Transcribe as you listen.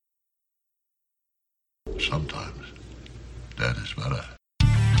Sometimes dead is better.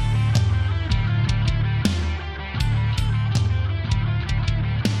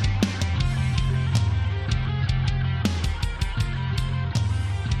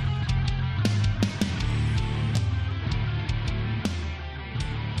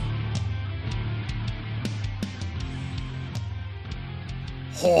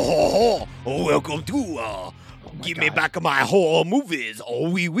 Ho ho ho! Welcome to give me back my horror movies. Oh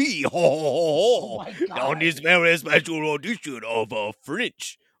wee wee! Ho ho ho ho! On this very special edition of a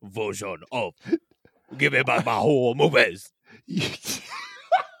French version of Give Me Back My Horror Movies.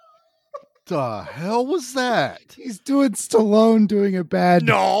 The hell was that? He's doing Stallone doing a bad.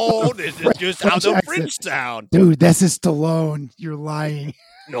 No, this is just how the French sound. Dude, this is Stallone. You're lying.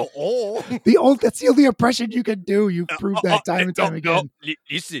 No, That's the only impression you can do. You've proved that time and time again.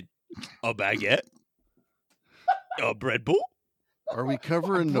 Listen, a baguette, a bread bowl. Are we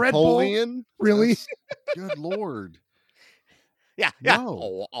covering Red Bull? Napoleon? Really? Good Lord. Yeah.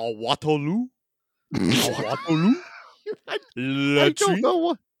 No. A Waterloo. A Waterloo. I don't know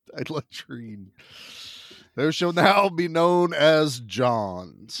what. A latrine. There shall now be known as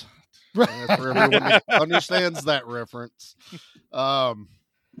John's. That's for everyone that understands that reference.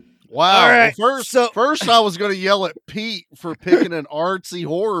 Wow. All right, First I was going to yell at Pete for picking an artsy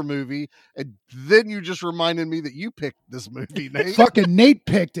horror movie, and then you just reminded me that you picked this movie, Nate. Fucking Nate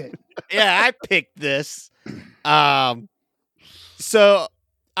picked it. Yeah, I picked this. So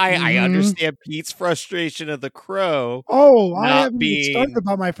I understand Pete's frustration of The Crow. Oh, I Not haven't even started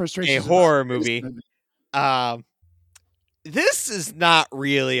about my frustration. A horror movie. This is not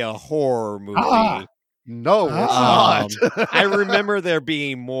really a horror movie. No, it's not. I remember there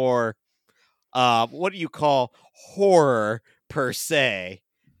being more, what do you call horror per se?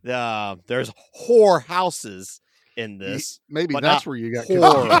 There's whore houses in this. Maybe but that's not where you got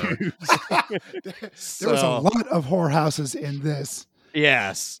horror. confused. There was a lot of whorehouses in this.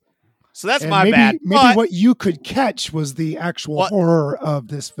 Yes. So that's And my maybe, bad. Maybe But what you could catch was the actual horror of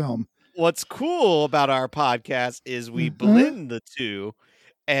this film. what's cool about our podcast is we blend the two.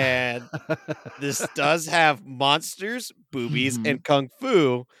 And this does have monsters, boobies, and kung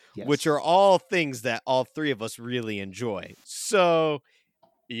fu, which are all things that all three of us really enjoy. So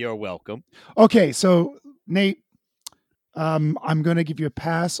you're welcome. Okay, so Nate, I'm going to give you a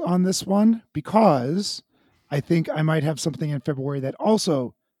pass on this one because I think I might have something in February that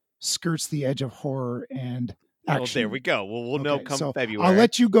also skirts the edge of horror and action. Oh, there we go. Well, we'll know come so February. I'll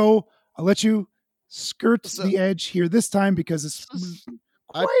let you go. I'll let you skirt the edge here this time because it's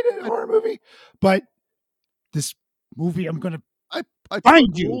quite a horror movie. But this movie, I'm going to I find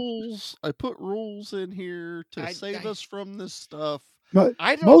put you. rules. I put rules in here to save us from this stuff. But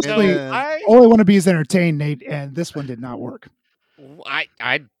I don't mostly, know. all I want to be is entertained, Nate, and this one did not work. All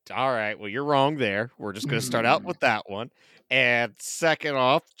right. Well, you're wrong there. We're just going to start out with that one. And second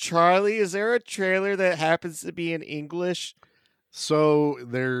off, Charlie, is there a trailer that happens to be in English? So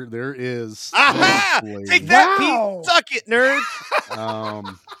there is. Aha! Take that, Pete. Suck it, nerd.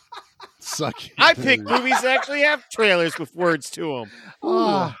 Suck it. I pick movies that actually have trailers with words to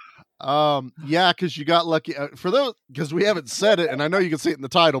them. Yeah, because you got lucky. For those, because we haven't said it, and I know you can see it in the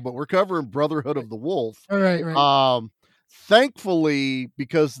title, but we're covering Brotherhood of the Wolf. All right. Thankfully,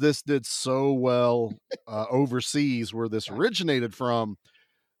 because this did so well overseas, where this originated from,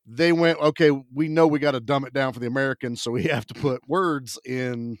 they went, okay, we know we got to dumb it down for the Americans, so we have to put words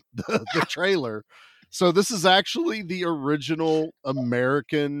in the trailer. So this is actually the original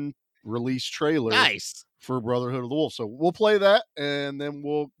American release trailer. Nice. For Brotherhood of the Wolf. So we'll play that, and then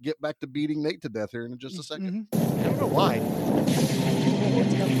we'll get back to beating Nate to death here in just a second. I don't know why.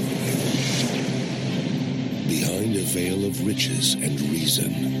 Behind a veil of riches and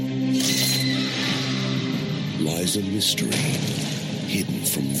reason lies a mystery hidden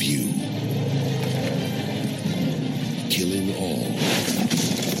from view, killing all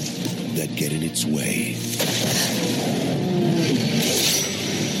that get in its way.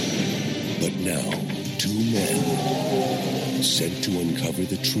 But now, two men sent to uncover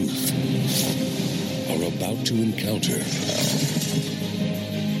the truth are about to encounter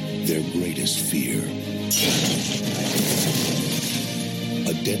their greatest fear.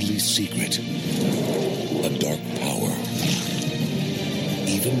 A deadly secret, a dark power,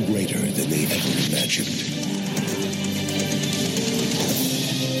 even greater than they ever imagined.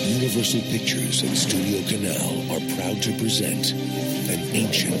 Universal Pictures and Studio Canal are proud to present an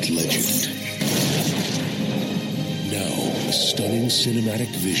ancient legend. Now, a stunning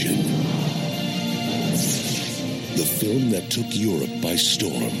cinematic vision. The film that took Europe by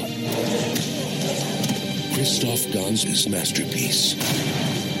storm. Christoph Gans's masterpiece.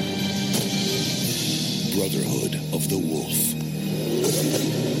 Brotherhood of the Wolf.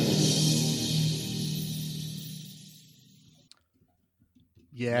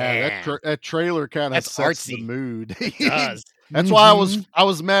 Yeah, that trailer kind of That's sets artsy. the mood. It does. That's why I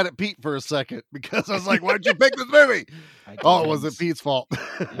was mad at Pete for a second, because I was like, "Why'd you pick this movie?" Oh, it wasn't Pete's fault.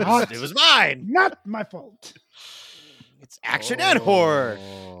 It was mine. Not my fault. It's action and horror.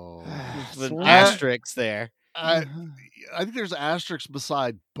 With asterisks there. I think there's asterisks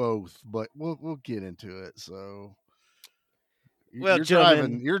beside both, but we'll get into it. So, Well,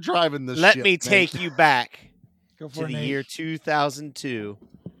 gentlemen, you're driving this. Let ship, me Nate. take you back Go to for the it, year Nate. 2002.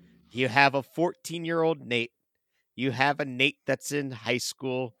 You have a 14-year-old Nate. You have a Nate that's in high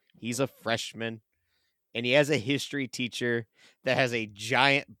school. He's a freshman, and he has a history teacher that has a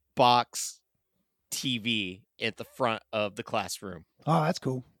giant box TV at the front of the classroom. Oh, that's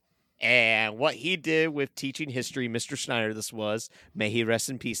cool. And what he did with teaching history, Mr. Schneider, this was, may he rest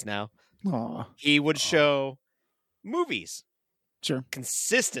in peace now, Aw, he would show movies sure.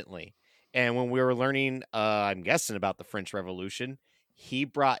 consistently. And when we were learning, I'm guessing, about the French Revolution, he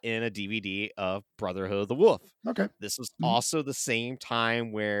brought in a DVD of Brotherhood of the Wolf. Okay. This was also the same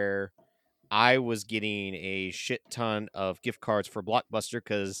time where I was getting a shit ton of gift cards for Blockbuster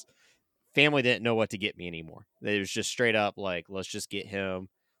because family didn't know what to get me anymore. It was just straight up like, let's just get him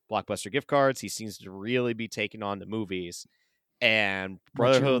Blockbuster gift cards. He seems to really be taking on the movies. And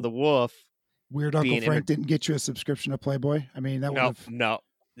Brotherhood of the Wolf. Weird Uncle Frank didn't get you a subscription to Playboy? I mean, that would have... No.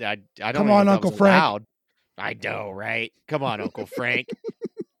 I don't Come even on, know if Uncle that was Frank. allowed. I know, right? Come on, Uncle Frank.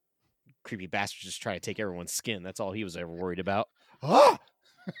 Creepy bastard just trying to take everyone's skin. That's all he was ever worried about. Oh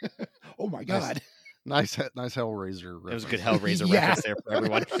my God. Nice Hellraiser reference. It was a good Hellraiser reference there for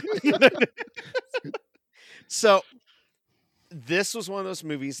everyone. So, this was one of those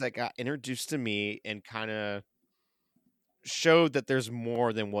movies that got introduced to me and kind of showed that there's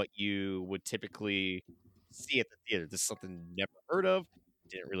more than what you would typically see at the theater. This is something you never heard of,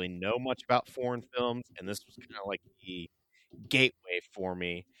 didn't really know much about foreign films, and this was kind of like the gateway for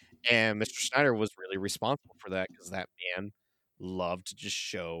me. And Mr. Schneider was really responsible for that because that man loved to just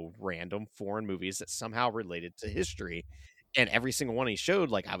show random foreign movies that somehow related to history. And every single one he showed,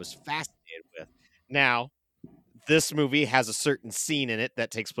 like, I was fascinated with. Now, this movie has a certain scene in it that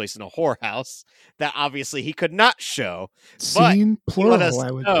takes place in a whorehouse that obviously he could not show. Scene But plural, let us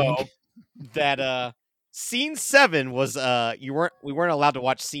I would know think. that scene 7 was we weren't allowed to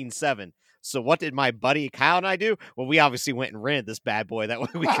watch scene 7. So what did my buddy Kyle and I do? Well, we obviously went and rented this bad boy that way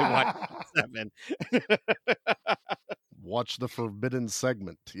we could watch 7. Watch the forbidden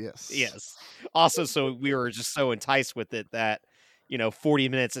segment. Yes. Yes. Also, so we were just so enticed with it that 40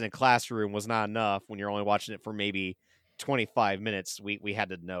 minutes in a classroom was not enough when you're only watching it for maybe 25 minutes. We had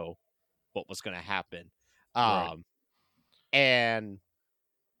to know what was going to happen. Right. And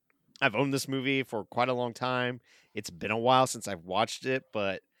I've owned this movie for quite a long time. It's been a while since I've watched it,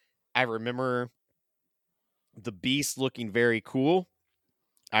 but I remember the Beast looking very cool.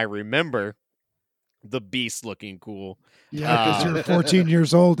 I remember the Beast looking cool. Yeah, because you're 14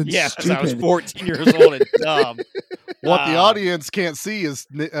 years old and yes, stupid. I was 14 years old and dumb. What the audience can't see is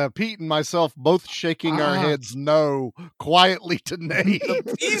Pete and myself both shaking our heads no quietly to Nate.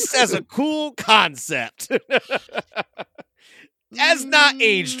 The Beast has a cool concept. Has not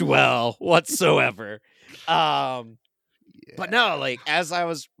aged well whatsoever. But no, like, as I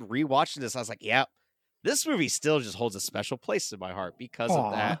was rewatching this, I was like, yeah, this movie still just holds a special place in my heart because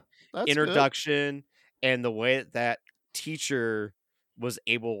of that introduction and the way that teacher was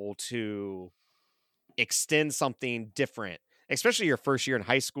able to extend something different, especially your first year in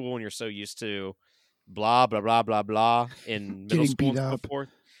high school when you're so used to blah, blah, blah, blah, blah in middle school and so forth.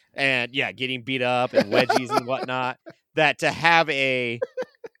 And yeah, getting beat up and wedgies and whatnot, that to have a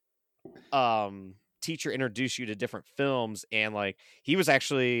teacher introduce you to different films. And like, he was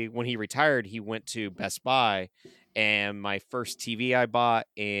actually, when he retired, he went to Best Buy, and my first TV I bought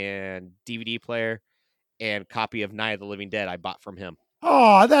and DVD player and copy of Night of the Living Dead I bought from him.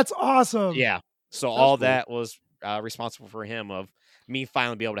 Oh, that's awesome. Yeah. So That's all cool. that was responsible for him, of me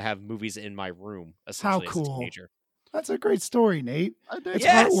finally be able to have movies in my room, essentially. How cool. As a teenager. That's a great story, Nate. It's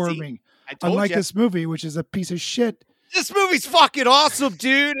Heartwarming. I told Unlike ya. this movie, which is a piece of shit. This movie's fucking awesome,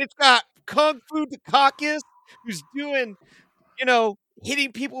 dude. It's got Kung Fu Dukakis, who's doing,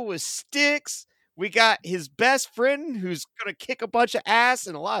 hitting people with sticks. We got his best friend who's going to kick a bunch of ass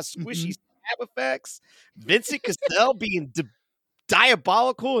and a lot of squishy stab effects. Vincent Cassell being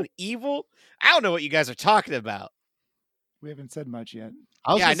diabolical and evil. I don't know what you guys are talking about. We haven't said much yet.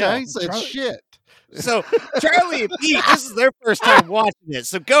 I was Yeah, gonna I say, I know. ain't said shit. So Charlie and Pete, this is their first time watching it.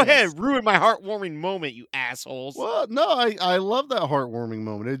 So go ahead and ruin my heartwarming moment, you assholes. Well, no, I love that heartwarming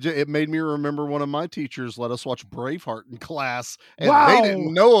moment. It made me remember one of my teachers let us watch Braveheart in class, and they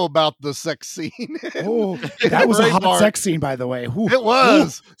didn't know about the sex scene. Oh, that was a hot Braveheart. sex scene, by the way. Ooh, It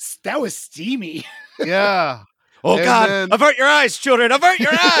was. ooh, that was steamy. Yeah. Oh And God, then- avert your eyes, children, avert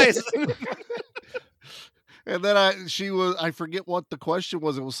your eyes. And then I forget what the question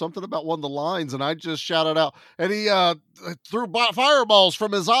was. It was something about one of the lines, and I just shouted out, and he threw fireballs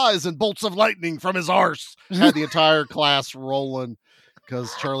from his eyes and bolts of lightning from his arse. Had the entire class rolling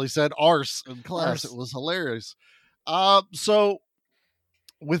because Charlie said arse in class. Arse. It was hilarious. So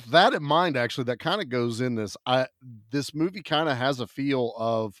with that in mind, actually, that kind of goes in this. This movie kind of has a feel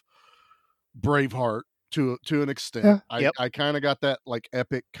of Braveheart to an extent. Yeah. I kind of got that like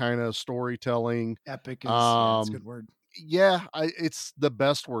epic kind of storytelling. Epic is that's a good word. Yeah, it's the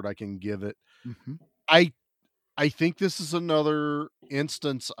best word I can give it. Mm-hmm. I think this is another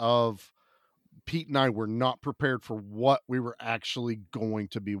instance of Pete and I were not prepared for what we were actually going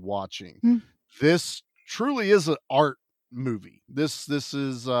to be watching. Hmm. This truly is an art movie. This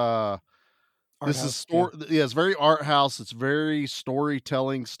is it's very art house. It's very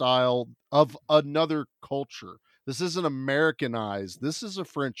storytelling style of another culture. This isn't Americanized. This is a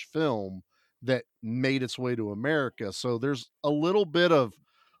French film that made its way to America. So there's a little bit of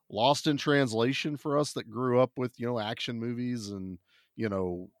lost in translation for us that grew up with, action movies and,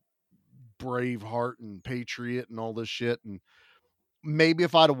 Braveheart and Patriot and all this shit. And maybe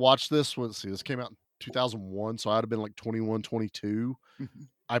if I'd have watched this, this came out in 2001, so I'd have been like 21, 22. Mm-hmm.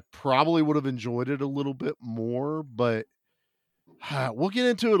 I probably would have enjoyed it a little bit more, but we'll get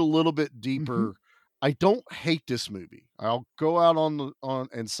into it a little bit deeper. Mm-hmm. I don't hate this movie. I'll go out on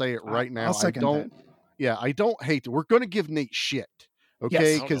and say it right now. I'll second that. Yeah, I don't hate it. We're going to give Nate shit,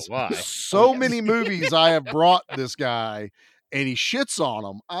 okay? Yes. Because Why? so many movies I have brought this guy, and he shits on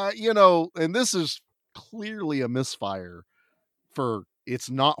them. And this is clearly a misfire. It's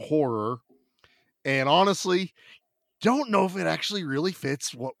not horror, and honestly, don't know if it actually really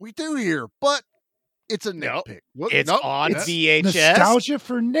fits what we do here, but it's a nitpick. It's on it's VHS. Nostalgia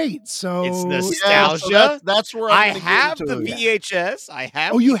for Nate. So It's Yeah, nostalgia. so that's where I I'm gonna have get the into it. VHS. I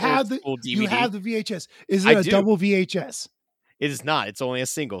have. Oh, you the have the old school DVD. you have the VHS. Is I it a do. double VHS? It is not. It's only a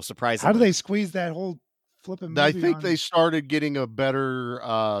single. Surprisingly. How do they squeeze that whole flipping movie I think on? they started getting a better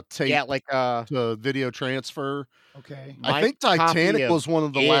tape Yeah, like to video transfer. Okay. My I think Titanic copy was one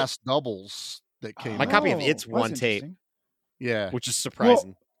of the of it- last doubles that came My out. copy of It's that's one tape. interesting. Yeah. which is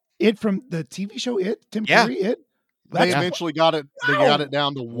surprising. It from the TV show It, Tim Yeah. Curry, It. They That's eventually got it. They Wow. got it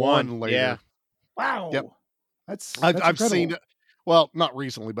down to one later. Yeah. wow. Yep. That's I've incredible. seen it. Well, not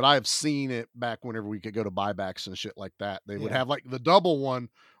recently, but I've seen it back whenever we could go to buybacks and shit like that. They would Yeah. have like the double one,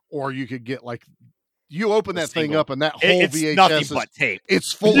 or you could get like you open The that thing single. up and that whole It's VHS nothing is but tape.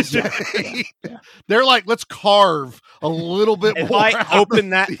 it's full tape. Yeah. They're like, let's carve a little bit If more. I out open of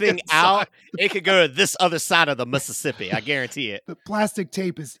that the thing inside. out, it could go to this other side of the Mississippi. I guarantee it. The plastic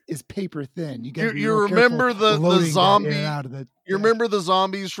tape is paper thin. You got You remember the zombie? out of the, You remember the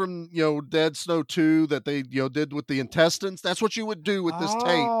zombies from Dead Snow 2 that they did with the intestines? That's what you would do with this tape.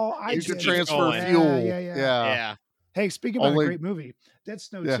 Oh, I You get could it. transfer going. fuel. Yeah. Yeah. Hey, speaking about Only- a great movie, Dead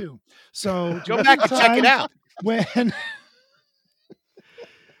Snow Yeah. 2. So Go back and check it out. When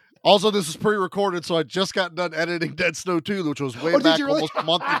Also, this is pre-recorded, so I just got done editing Dead Snow 2, which was way Oh, did back you really? almost a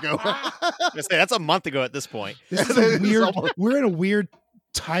month ago. I was gonna say, that's a month ago at this point. this is It a is weird, almost- we're in a weird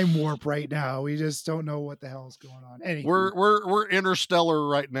time warp right now. We just don't know what the hell is going on. Anyway, we're interstellar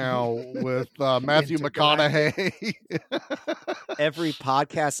right now with Matthew McConaughey. Every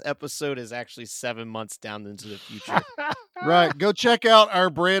podcast episode is actually 7 months down into the future. Right, go check out our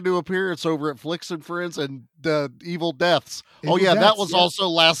brand new appearance over at Flicks and Friends and Evil Deaths. Evil That Deaths, was yeah. also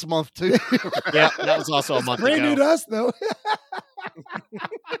last month too. Yeah, that was also a month brand new ago. to us though.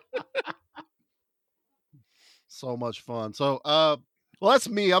 So much fun. So, well, that's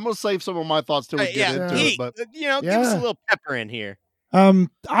me. I'm gonna save some of my thoughts till we get Yeah, into Pete, it. But give us a Yeah. little pepper in here.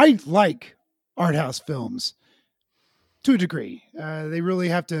 I like art house films to a degree. They really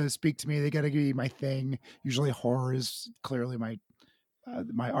have to speak to me. They got to be my thing. Usually horror is clearly my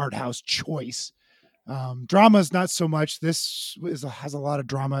art house choice. Drama is not so much. This has a lot of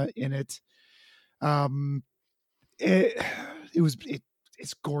drama in it.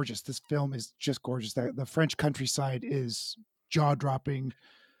 It's gorgeous. This film is just gorgeous. The French countryside is jaw dropping.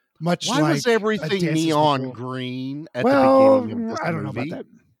 Much why like was everything Dances with neon Wolves. green at Well, the beginning of this I don't know movie? about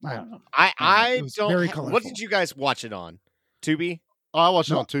that. I don't know. I It was don't. very What colorful. did you guys watch it on? Tubi? I watched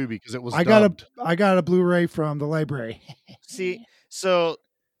it No, on Tubi because it was I dubbed. got a Blu-ray from the library. See, so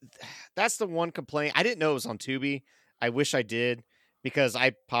that's the one complaint. I didn't know it was on Tubi. I wish I did because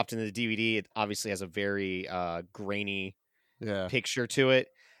I popped into the DVD. It obviously has a very grainy Yeah. picture to it.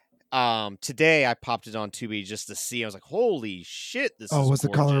 Today I popped it on Tubi just to see. I was like, "Holy shit, this is Was gorgeous." the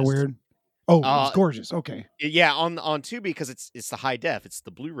color weird? Oh, it was gorgeous. Okay. Yeah, on Tubi because it's the high def. It's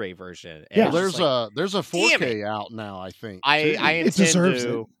the Blu-ray version. And Yeah. it's just There's a damn 4K out now, I think. I too. intend It deserves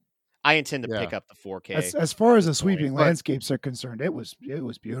to it. I intend to Yeah. pick up the 4K. As far as the at some point. sweeping But- landscapes are concerned, it was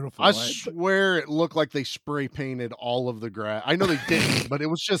beautiful. I swear it looked like they spray painted all of the grass. I know they didn't, but it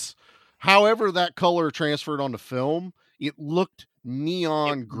was just however that color transferred onto film, it looked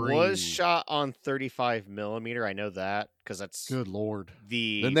neon It green. was shot on 35 millimeter. I know that because that's Good Lord.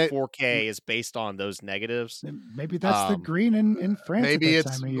 the Then they- 4K is based on those negatives. Maybe that's the green in France. Maybe at that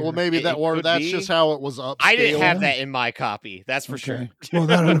it's time of year. well, maybe It that or could that's be. just how it was upscaled. I didn't have that in my copy. That's for sure. Okay. Well,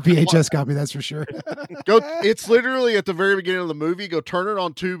 not on a VHS copy, that's for sure. It's literally at the very beginning of the movie. Go turn it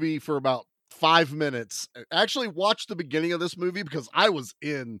on Tubi for about 5 minutes. Actually, watch the beginning of this movie because I was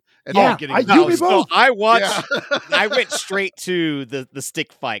in at Yeah, the beginning. I- of the you No, me movie. so both. I watched. Yeah. I went straight to the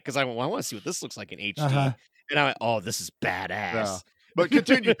stick fight because I want to see what this looks like in HD, Uh-huh. and I went, "Oh, this is badass." Yeah. But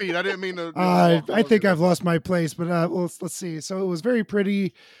continue, Pete. I didn't mean to. I think I've lost my place, but let's see. So it was very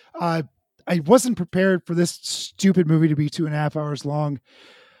pretty. I wasn't prepared for this stupid movie to be 2.5 hours long.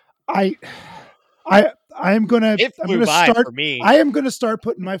 I'm gonna It I'm flew gonna by start. for me. I am gonna start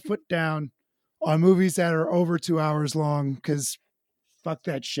putting my foot down on movies that are over 2 hours long because fuck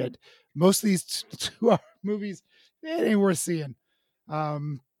that shit. Most of these 2 hour movies, it ain't worth seeing.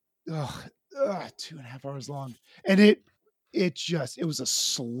 2.5 hours long, and it was a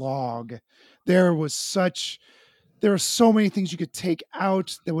slog. There were so many things you could take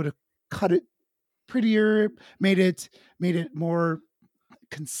out that would have cut it prettier, made it more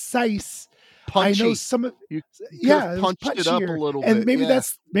concise. Punchy. I know some of You yeah, could've punched it up a punchier. little and bit, maybe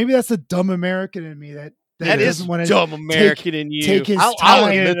yeah. that's the dumb American in me that that is doesn't want to dumb American in you. take his I'll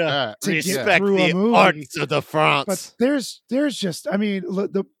time admit to that. to get respect through a the movie. arts of the France. But there's just, I mean,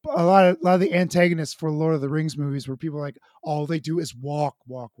 a lot of the antagonists for Lord of the Rings movies where people are like, all they do is walk.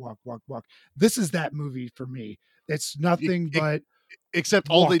 This is that movie for me. It's nothing but Except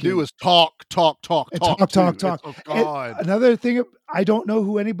all they do walking. is talk. And talk. too. Oh And God. another thing, I don't know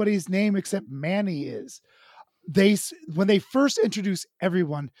who anybody's name except Manny is. When they first introduce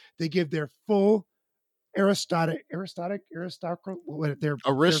everyone, they give their full aristocratic. Their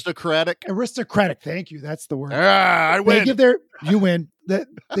aristocratic. Thank you. That's the word. I They win. give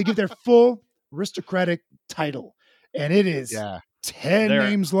they give their full aristocratic title, and it is 10 They're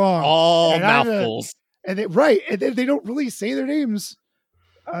names long. all And I- mouthfuls. And they don't really say their names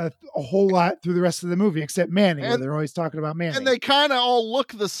a whole lot through the rest of the movie, except Manny, where And- they're always talking about Manny. And they kind of all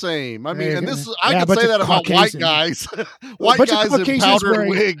look the same. I mean, Yeah, and this is, yeah, I a can bunch say of that about white Caucasian. guys. A White bunch of guys in Caucasians powdered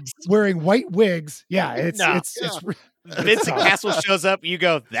wigs. wearing white wigs. Yeah, it's No. it's Vincent Castle shows up. You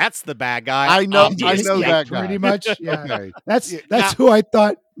go, that's the bad guy. I know obviously." that guy. pretty much. Yeah, Okay. that's Yeah, who I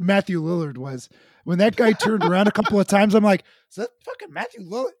thought Matthew Lillard was. When that guy turned around a couple of times, I'm like, is that fucking Matthew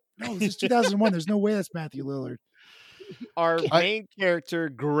Lillard? No, this is 2001. There's no way that's Matthew Lillard. Our main character,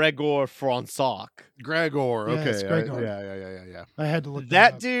 Gregor Francois. Gregor. Yeah, Okay. it's Gregor. Yeah. I had to look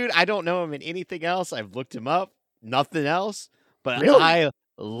That up. dude, I don't know him in anything else. I've looked him up. Nothing else. But Really? I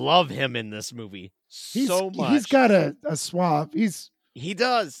love him in this movie so much. He's got a swab. He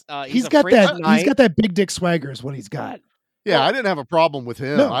does. He's a got French that. knight. He's got that big dick swagger. Is what he's got. Yeah, I didn't have a problem with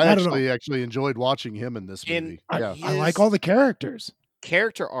him. No, I not at all. actually enjoyed watching him in this And movie. I, Yeah. he I like is- all the characters.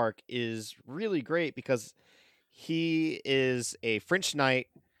 character arc is really great because he is a French knight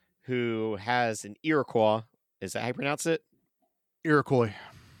who has an Iroquois. Is that how you pronounce it? Iroquois.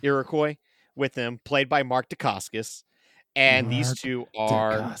 Iroquois with him, played by Mark Dacascos. And these Mark two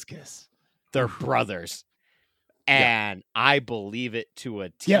are Dacascos. they're brothers. And I believe it to a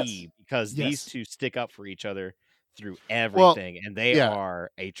T Yes. because these Yes. two stick up for each other through everything. And they yeah.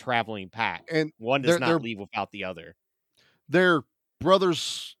 are a traveling pack. And One they're- does they're- not leave without the other. they're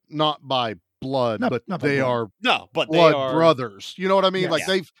brothers not by blood, but not by they blood. are No, but blood they are brothers. You know what I mean? Yes.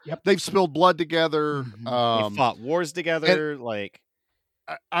 Like Yeah. they've spilled blood together. Mhm. they fought wars together. Like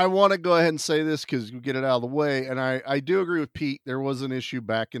I want to go ahead and say this because you get it out of the way. And I do agree with Pete. There was an issue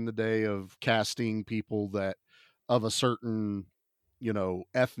back in the day of casting people that of a certain,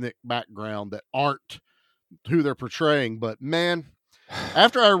 ethnic background that aren't who they're portraying. But man,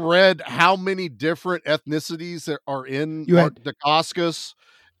 after I read how many different ethnicities there are in Mark Dacascos,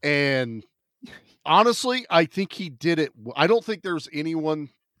 and honestly, I think he did it. I don't think there's anyone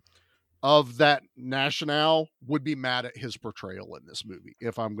of that nationale would be mad at his portrayal in this movie.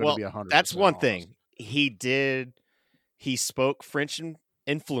 If I'm going to be 100%. That's one honest. thing. He spoke French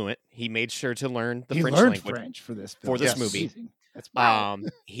and fluent. He made sure to learn the French language French for this movie. Amazing. That's wow.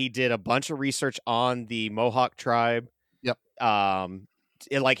 He did a bunch of research on the Mohawk tribe. Yep.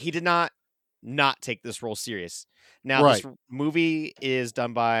 He did not take this role serious. Now, Right. this movie is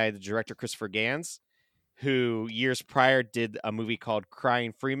done by the director Christopher Gans, who years prior did a movie called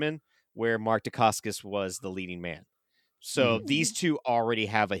Crying Freeman, where Mark Dacascos was the leading man. So these two already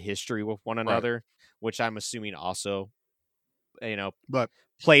have a history with one another, which I'm assuming also, but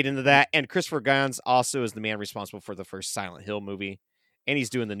played into that. And Christopher Gans also is the man responsible for the first Silent Hill movie, and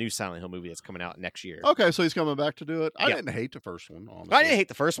he's doing the new Silent Hill movie that's coming out next year. Okay, so he's coming back to do it. I didn't hate the first one, honestly. I didn't hate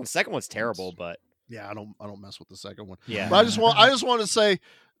the first one. The second one's terrible, but yeah, I don't mess with the second one. Yeah, but I just want to say,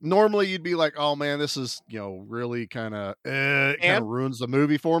 normally you'd be like, oh man, this is really kind of ruins the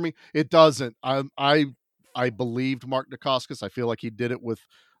movie for me. It doesn't. I believed Mark Dacascos. I feel like he did it with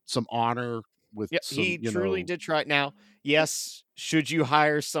some honor. He truly did try it. Now, yes, should you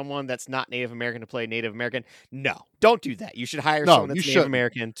hire someone that's not Native American to play Native American? No, don't do that. You should hire someone that's Native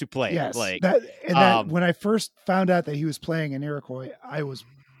American to play. Yes, it. When I first found out that he was playing an Iroquois, I was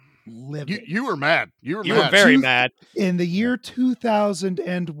livid. You were mad. You were very mad. In the year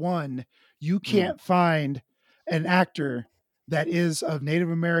 2001, you can't find an actor that is of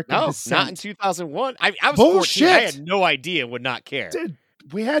Native American descent. Not in 2001. I was Bullshit. 14. I had no idea and would not care.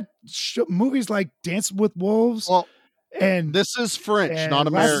 We had movies like Dance with Wolves. Well, and this is French, not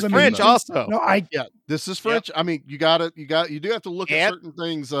American. French also. No, this is French. Yep. I mean, you do have to look at certain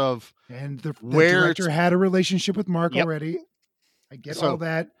things of the director had a relationship with Mark already. I get all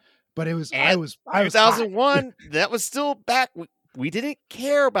that, but it was I was 2001. That was still back. We didn't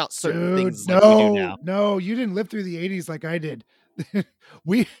care about certain things. No, like we do now. No, you didn't live through the 80s like I did.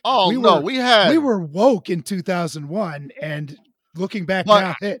 we were woke in 2001, and looking back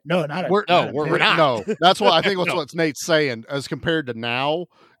now, we're not. No, that's what I think. What Nate's saying as compared to now.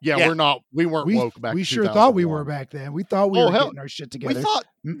 Yeah, we're not. We weren't woke back. We sure thought we were back then. We thought we were getting our shit together. We thought,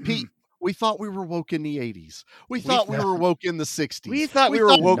 Pete. We thought we were woke in the 80s. We thought we were woke in the 60s. We thought we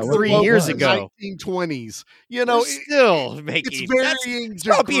were woke 3 years ago. 1920s. It's varying.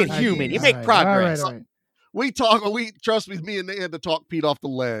 Stop being human. You make progress. All right. Trust me and Nate had to talk Pete off the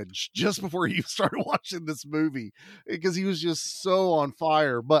ledge just before he started watching this movie because he was just so on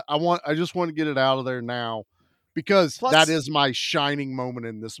fire. But I just want to get it out of there now because that is my shining moment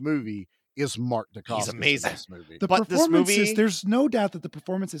in this movie. Is Mark Dacascos. He's amazing. The performances, there's no doubt that the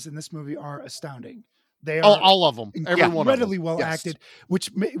performances in this movie are astounding. They are all of them. Incredibly well acted, which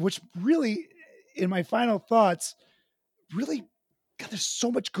really, in my final thoughts, really, God, there's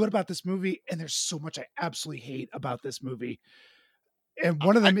so much good about this movie, and there's so much I absolutely hate about this movie. And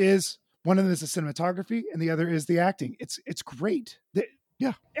one of them is the cinematography, and the other is the acting. It's great.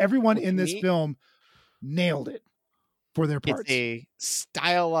 Everyone in this film nailed it. For their parts. It's a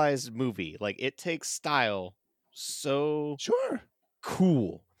stylized movie. Like, it takes style so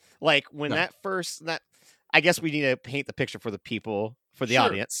cool. Like when I guess we need to paint the picture for the people, for the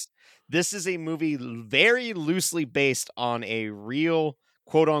audience. This is a movie very loosely based on a real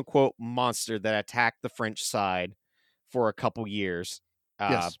quote unquote monster that attacked the French side for a couple years.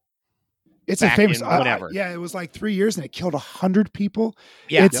 Yes. It's a famous whatever. It was like 3 years and it killed 100 people.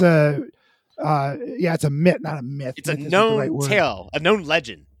 Yeah. It's it's a myth, not a myth. It's a known tale, a known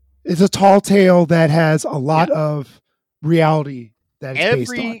legend. It's a tall tale that has a lot of reality that it's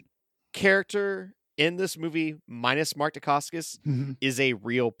based on. Every character in this movie, minus Mark Dacascos, is a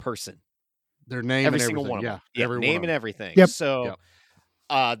real person. Their name, every and single everything. one of them. Name and everything. Yep. So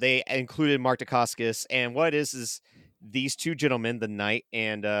they included Mark Dacascos, and what it is these two gentlemen, the knight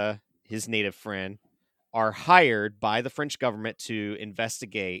and his native friend, are hired by the French government to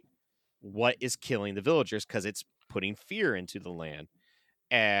investigate what is killing the villagers because it's putting fear into the land.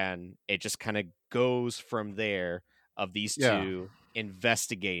 And it just kind of goes from there of these two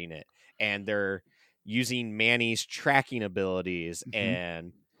investigating it. And they're using Manny's tracking abilities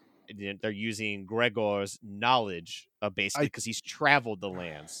and they're using Gregor's knowledge basically because he's traveled the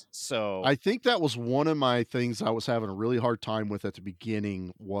lands. So I think that was one of my things I was having a really hard time with at the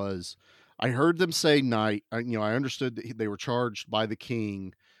beginning was I heard them say knight. I understood that they were charged by the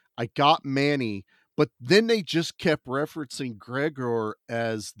king. I got Manny, but then they just kept referencing Gregor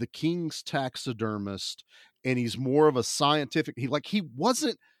as the king's taxidermist, and he's more of a scientific. He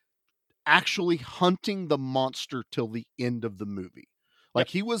wasn't actually hunting the monster till the end of the movie. Like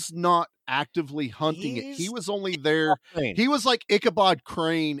he was not actively hunting it. He was only there. He was like Ichabod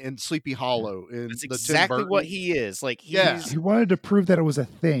Crane in Sleepy Hollow. That's exactly what he is. Like he wanted to prove that it was a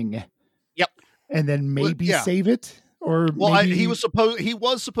thing. Yep. And then maybe yeah. save it, or Well, maybe he was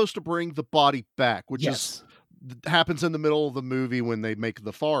supposed to bring the body back, which is happens in the middle of the movie when they make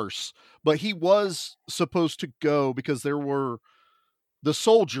the farce. But he was supposed to go because there were the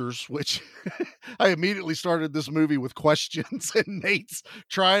soldiers, which I immediately started this movie with questions, and Nate's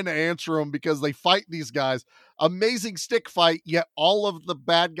trying to answer them because they fight these guys. Amazing stick fight, yet all of the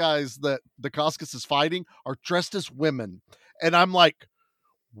bad guys that Dacascos is fighting are dressed as women. And I'm like,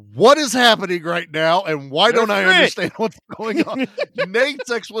 what is happening right now? And why don't I understand what's going on?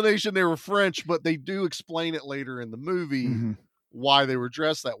 Nate's explanation, they were French, but they do explain it later in the movie why they were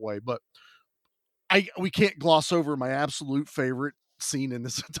dressed that way. But we can't gloss over my absolute favorite scene in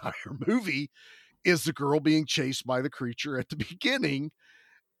this entire movie is the girl being chased by the creature at the beginning,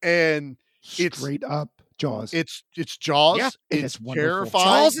 and it's straight up Jaws. It's Jaws. Yeah, it's wonderful. terrifying.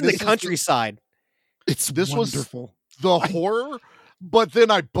 Jaws in the countryside. This wonderful. was the horror, but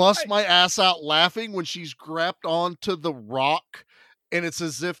then I bust my ass out laughing when she's grabbed onto the rock, and it's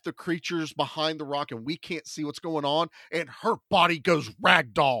as if the creature's behind the rock and we can't see what's going on, and her body goes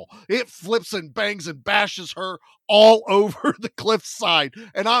ragdoll. It flips and bangs and bashes her all over the cliffside,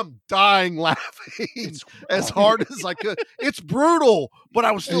 and I'm dying laughing as hard as I could. It's brutal, but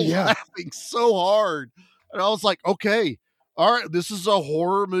I was still laughing so hard. And I was like, okay, all right, this is a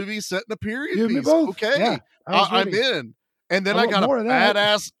horror movie set in a period piece. Okay, yeah, I'm in. And then I got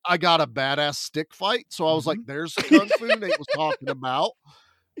a badass stick fight. So I was like, there's the kung fu Nate was talking about.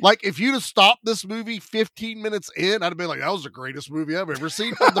 Like, if you'd have stopped this movie 15 minutes in, I'd have been like, that was the greatest movie I've ever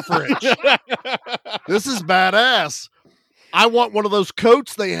seen from the French. This is badass. I want one of those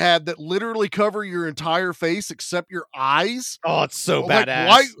coats they had that literally cover your entire face except your eyes. Oh, it's so badass.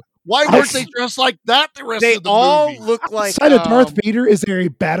 Like, why weren't they dressed like that the rest of the movie? They all look like... Outside of Darth Vader, is there a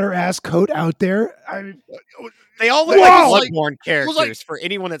badder ass coat out there? They all look like Bloodborne characters. For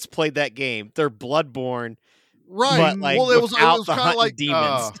anyone that's played that game, they're Bloodborne, right? But like, well, it was kind of like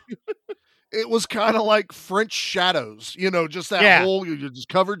demons. It was kind of like French shadows, just that whole. You just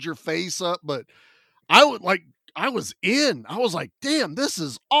covered your face up, but I was in. I was like, damn, this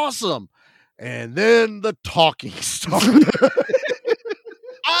is awesome. And then the talking started.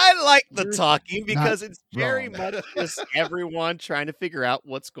 I like the talking because it's very much just everyone trying to figure out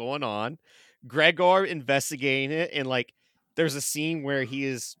what's going on. Gregor investigating it, and like there's a scene where he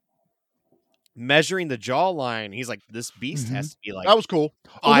is measuring the jawline. He's like, this beast has to be like, that was cool.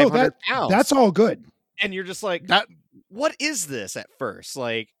 500 pounds. That's all good. And you're just like, that. What is this at first?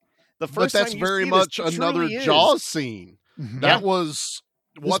 Like the first but that's time you very see much this, another Jaws scene. That was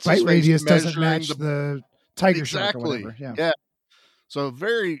what's bite radius doesn't match the tiger shark or whatever. Yeah. So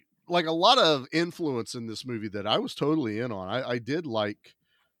very, like, a lot of influence in this movie that I was totally in on. I did like,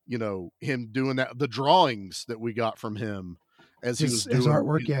 him doing that, the drawings that we got from him as he was doing his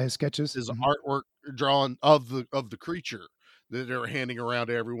artwork, his sketches, his artwork drawing of the creature that they were handing around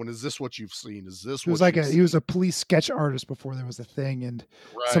to everyone. Is this what you've seen? Is this what he was a police sketch artist before there was a thing, and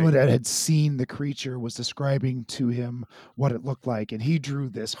someone that had seen the creature was describing to him what it looked like, and he drew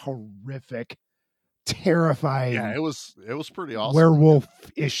this horrific, terrifying, it was pretty awesome,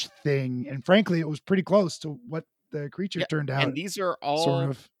 werewolf-ish thing, and frankly it was pretty close to what the creature turned out. And these are all sort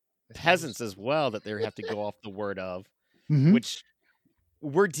of peasants as well that they have to go off the word of, which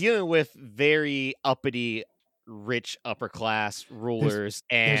we're dealing with very uppity, rich upper class rulers,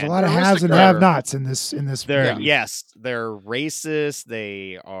 and there's a lot of haves and have-nots in this. They're they're racist.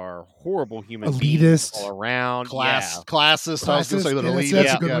 They are horrible human elitist beings all around. Classist. I was going to say, but elitist.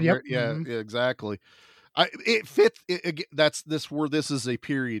 That's a good one. Yeah, exactly. It fits. That's where this is a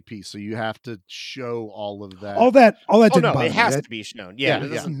period piece, so you have to show all of that. All that didn't bother it has to be shown.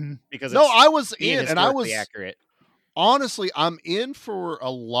 Because I was in, and I was accurate. Honestly, I'm in for a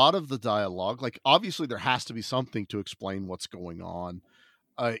lot of the dialogue. Like, obviously, there has to be something to explain what's going on.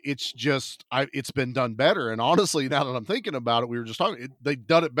 It's just, it's been done better. And honestly, now that I'm thinking about it, we were just talking, they've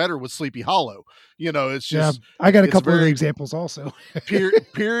done it better with Sleepy Hollow. It's just, I got a couple of examples also.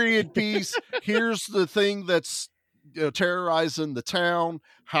 Period piece. Here's the thing that's terrorizing the town.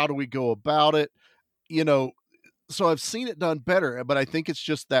 How do we go about it? So I've seen it done better, but I think it's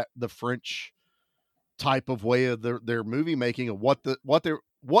just that the French type of way of their movie making, of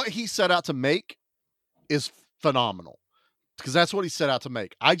what he set out to make is phenomenal, because that's what he set out to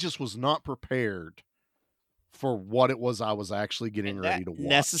make. I just was not prepared for what it was I was actually getting ready to watch.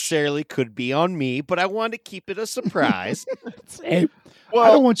 Necessarily could be on me, but I wanted to keep it a surprise. I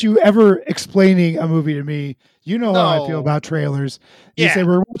don't want you ever explaining a movie to me. How I feel about trailers. You say,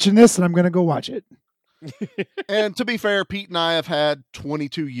 we're watching this and I'm going to go watch it. And to be fair, Pete and I have had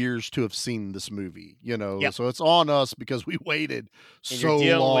 22 years to have seen this movie, so it's on us because we waited so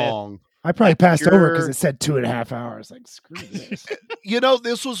long. I probably passed over because it said 2.5 hours. Like, screw this.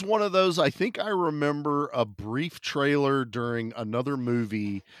 This was one of those, I think I remember a brief trailer during another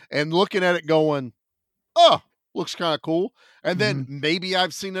movie and looking at it going, oh, looks kind of cool. And then maybe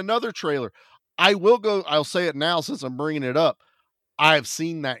I've seen another trailer. I'll say it now since I'm bringing it up. I have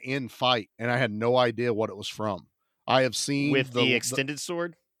seen that in fight and I had no idea what it was from. I have seen with the extended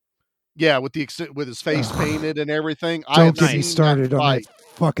sword. Yeah, with his face painted and everything. Don't get me started on that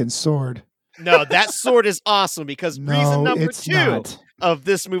fucking sword. No, that sword is awesome because reason number 2 not. of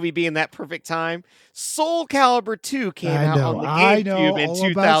this movie being that perfect time, Soul Calibur 2 came out on the GameCube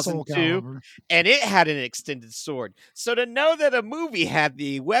in 2002, and it had an extended sword. So to know that a movie had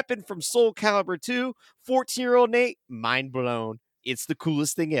the weapon from Soul Calibur 2, 14-year-old Nate, mind blown. It's the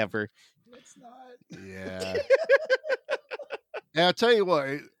coolest thing ever. It's not. Yeah. And I'll tell you what,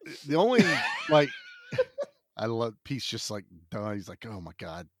 the only, like, I love Pete's just like, he's like, oh my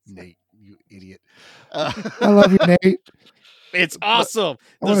God, Nate, you idiot. I love you, Nate. It's awesome.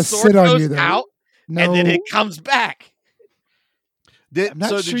 I want to sit on you, though. Out, and then it comes back. I'm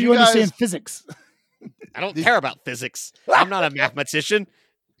not sure you understand physics. I don't care about physics. I'm not a mathematician.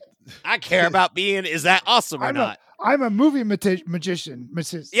 I care about being, is that awesome or not? I'm a movie magician.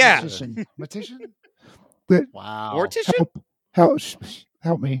 Yeah. Magician? Wow. Mortician?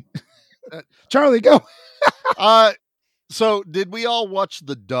 Help me. Charlie, go. So did we all watch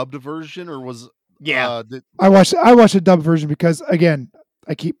the dubbed version or was I watched a dubbed version because again,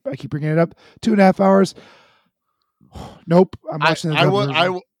 I keep bringing it up. 2.5 hours. Nope. I'm watching the dubbed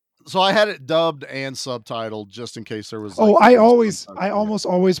version. So I had it dubbed and subtitled just in case there was I almost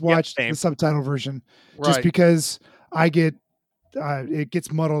always watch the subtitle version just because I get it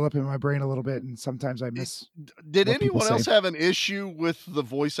gets muddled up in my brain a little bit, and sometimes I miss. Did anyone else have an issue with the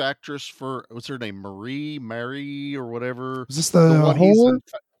voice actress for what's her name, Mary, or whatever? Is this the one whole?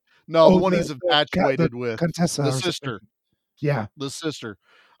 The one he's infatuated with, Contessa, the sister. Yeah, the sister.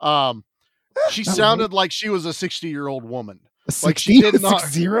 She sounded like she was a 60-year-old woman. Like she did not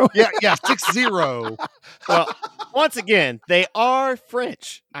 60? Yeah, 60. Well, once again, they are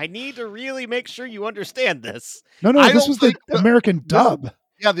French. I need to really make sure you understand this. No, this was the American dub.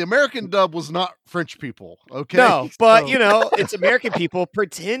 Yeah, the American dub was not French people. Okay, no, but it's American people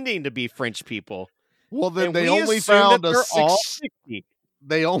pretending to be French people. Well, then they only found a 60.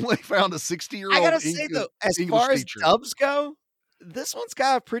 They only found a 60-year-old. I gotta say though, as English far as teacher. Dubs go, this one's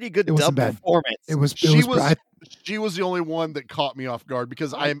got a pretty good dub performance. She was the only one that caught me off guard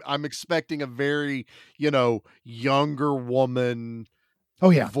because I'm expecting a very, younger woman. Oh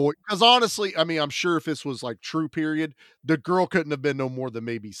yeah. Voice. Because honestly, I mean, I'm sure if this was like true period, the girl couldn't have been no more than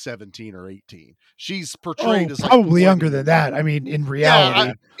maybe 17 or 18. She's portrayed as probably younger than that. I mean, in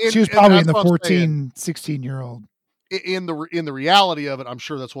reality, she was probably in the 14, 16-year-old. In the reality of it, I'm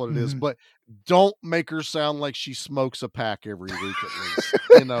sure that's what it is. But don't make her sound like she smokes a pack every week at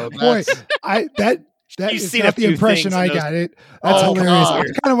least. Boy, that is not the impression I got. That's hilarious. God. I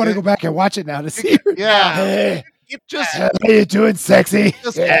kind of want to go back and watch it now to see. Yeah. How you doing, sexy?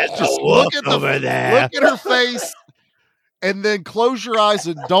 Just look at look at her face, and then close your eyes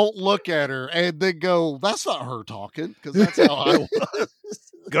and don't look at her, and then go, "That's not her talking," because that's how I was.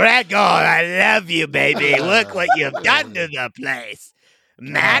 Gregor, I love you, baby. Look what you've done to the place.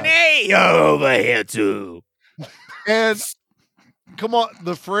 Manny, you're over here too. And come on,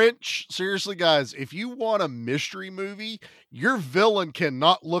 the French, seriously, guys, if you want a mystery movie, your villain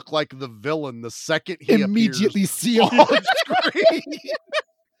cannot look like the villain the second he immediately see him on screen.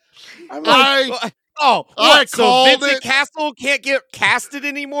 I'm like, so Vincent Castle can't get casted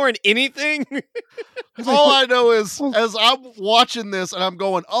anymore in anything? All I know is, as I'm watching this and I'm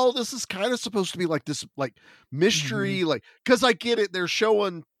going, oh, this is kind of supposed to be like this, like mystery, like, because I get it. They're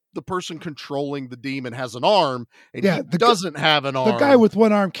showing the person controlling the demon has an arm, and he doesn't have an arm. The guy with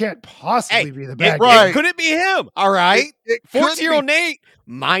one arm can't possibly be the bad guy. It couldn't be him. All right. 14-year-old Nate,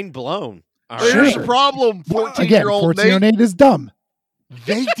 mind blown. There's a problem. 14-year-old Nate is dumb.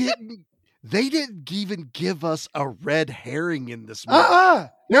 They didn't even give us a red herring in this movie.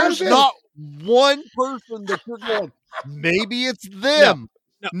 There's not one person that you're going, maybe it's them.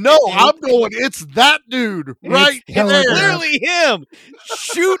 No, I'm going, it's that dude right there. Clearly him.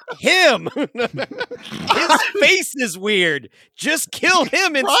 Shoot him. His face is weird. Just kill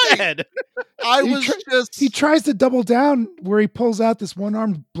him instead. He tries to double down where he pulls out this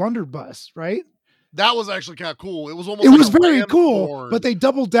one-armed blunderbuss, right? That was actually kind of cool. It was almost very cool, but they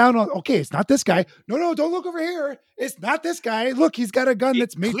doubled down on, okay, it's not this guy. No, don't look over here. It's not this guy. Look, he's got a gun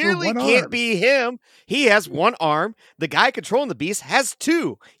that's made for one arm. Clearly can't be him. He has one arm. The guy controlling the beast has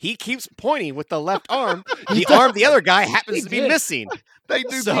two. He keeps pointing with the left arm. The other guy happens to be missing. They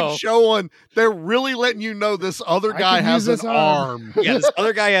do So- keep showing. They're really letting you know this other I guy can has use an this arm. arm. Yeah, this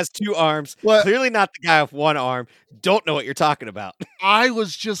other guy has 2 arms. What? Clearly not the guy with 1 arm. Don't know what you're talking about. I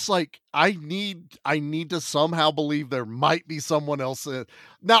was just like, I need to somehow believe there might be someone else.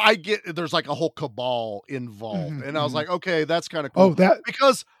 Now I get there's like a whole cabal involved, Mhm, and I was mhm. like, okay, that's kind of cool. Oh, that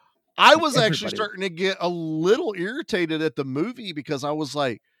Because I was actually Everybody. starting to get a little irritated at the movie because I was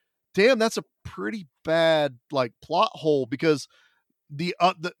like, damn, that's a pretty bad like plot hole because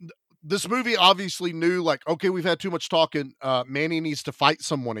this movie obviously knew like, okay, we've had too much talking. Manny needs to fight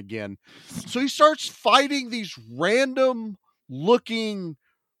someone again. So he starts fighting these random looking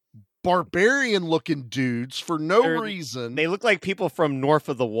barbarian looking dudes for no They're- reason. They look like people from North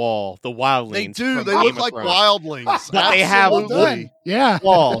of the Wall, the wildlings. They do. from They Game look of like Thrones. wildlings. But they have well Absolutely. done. Yeah.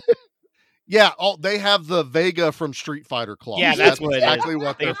 Wall. Yeah, they have the Vega from Street Fighter claws. Yeah, that's what it is. exactly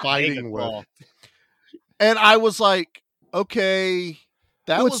what They they're have fighting Vega with. claw. And I was like, okay,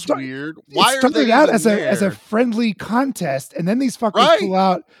 that Well, it was start- weird. It Why are started they out even as a there? friendly contest, and then these fuckers Right. pull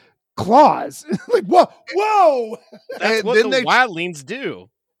out claws. Like, whoa! That's And what then the they- wildlings do.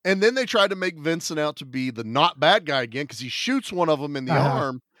 And then they tried to make Vincent out to be the not bad guy again because he shoots one of them in the Uh-huh.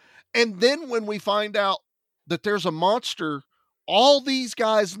 arm. And then when we find out that there's a monster, all these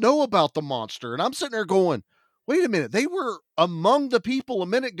guys know about the monster. And I'm sitting there going, wait a minute. They were among the people a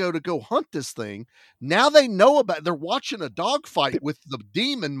minute ago to go hunt this thing. Now they know about it. They're watching a dogfight with the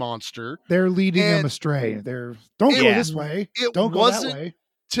demon monster They're leading them And- astray. Don't go Yeah. this way. It Don't go wasn't- that way.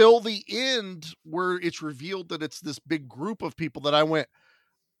 till the end where it's revealed that it's this big group of people that I went,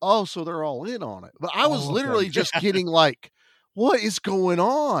 oh, so they're all in on it. But I was All of literally them. just getting like, what is going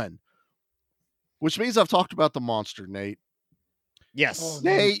on? Which means I've talked about the monster, Nate. Yes. Oh,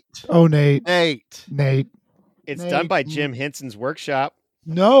 Nate. Oh, Nate. Nate. It's done by Nate. Jim Henson's workshop.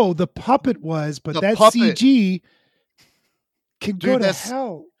 No, the puppet was, but The that puppet. CG can Dude, go to that's-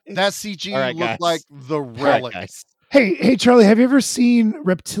 hell. That CG All right, looked guys. like the All right, relic. guys. Hey, Charlie, have you ever seen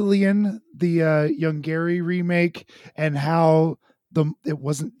Reptilian, the Young Gary remake, and how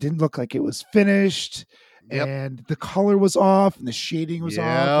it didn't look like it was finished, Yep. and the color was off, and the shading was off,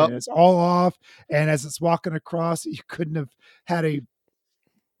 Yep. and it's all off, and as it's walking across, you couldn't have had a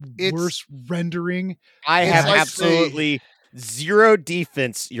It's- worse rendering. I It's have like absolutely zero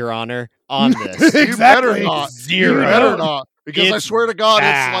defense, Your Honor, on this. You better Exactly. not. Zero. You better not. Because I It's swear to God, it's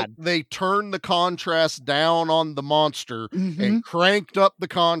bad. like they turned the contrast down on the monster Mhm. and cranked up the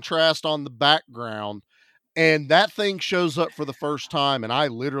contrast on the background. And that thing shows up for the first time. And I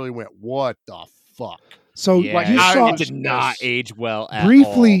literally went, what the fuck? So Yeah, you I saw it did not age well at all.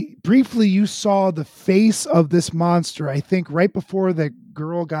 briefly you saw the face of this monster, I think right before the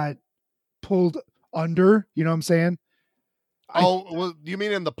girl got pulled under, you know what I'm saying? Oh, well, you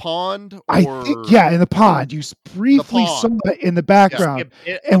mean in the pond? Or... I think, yeah, in the pond. You briefly saw pond. it in the background.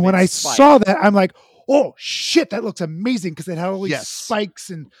 And when I saw that, I'm like, oh shit, that looks amazing, because it had all these Yes. spikes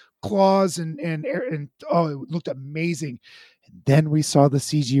and claws and oh, it looked amazing. And then we saw the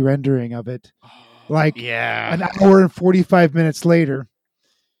CG rendering of it, like Yeah. an hour and 45 minutes later.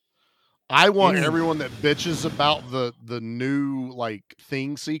 I want Ew. everyone that bitches about the new like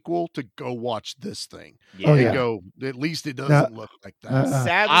Thing sequel to go watch this thing. Oh, And yeah. go, at least it doesn't look like that. Uh-uh.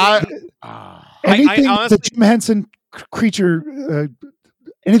 Sadly, Anything honestly- that Jim Henson creature,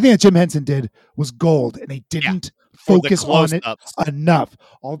 anything that Jim Henson did was gold, and they didn't for the focus on it close-ups. enough.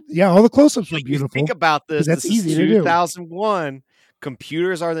 All the close-ups were Like, you beautiful. think about this. that's This easy is to do. 2001.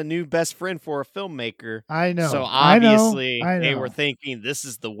 Computers are the new best friend for a filmmaker. I know. So I know, obviously I they know. were thinking this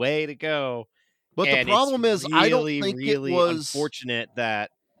is the way to go. But And the problem it's is, I don't really, think really it was. unfortunate that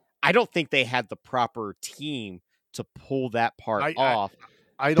I don't think they had the proper team to pull that part off.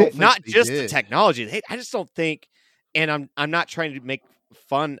 I don't think Not they just the did. technology. I just don't think, and I'm not trying to make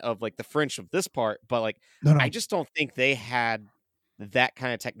fun of like the French of this part, but like No. I just don't think they had that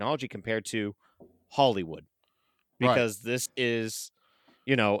kind of technology compared to Hollywood, Right. because this is,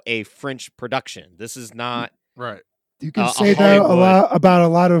 a French production. This is not. Right. You can a say that a Hollywood- lot about a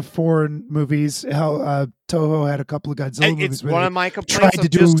lot of foreign movies. How Toho had a couple of Godzilla movies It's where one they of my tried complaints. to of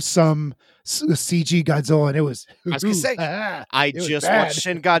do just, some CG Godzilla, and it was. I was gonna say, I it was just bad. watched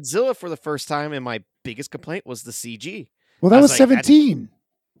Shin Godzilla for the first time, and my biggest complaint was the CG. Well, that I was was like, that's- 17.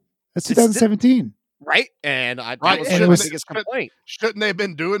 That's It's still- 2017. Right, and that Right, was and my it was- biggest complaint. Shouldn't they have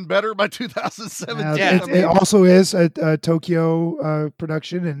been doing better by 2017? Yeah. It also is a Tokyo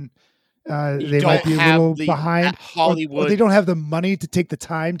production, and You they might don't be a have little the behind. Hollywood. Or they don't have the money to take the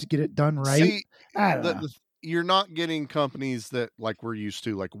time to get it done right. See, I don't know. you're not getting companies that like we're used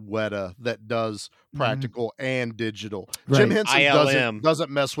to, like Weta, that does practical and digital. Jim Right. Henson ILM.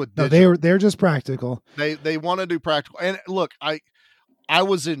 doesn't mess with No, digital. they're just practical. They want to do practical. And look, I I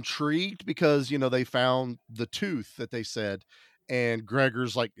was intrigued because, they found the tooth that they said, and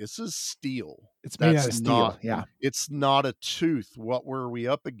Gregor's like, this is steel. It's made out of That's steel. Yeah. It's not a tooth. What were we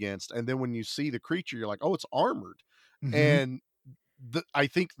up against? And then when you see the creature, you're like, oh, it's armored. Mhm. And I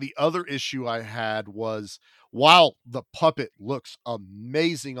think the other issue I had was, while the puppet looks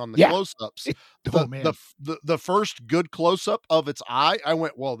amazing on the close-ups, the first good close-up of its eye, I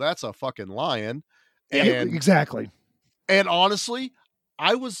went, well, that's a fucking lion. And exactly. And honestly,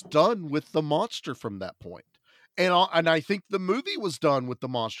 I was done with the monster from that point. And I think the movie was done with the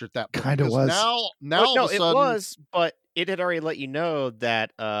monster at that point. Kind of was. Now no, all of a sudden, it was, but it had already let you know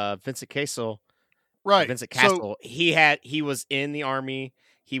that Vincent Castle, he was in the army.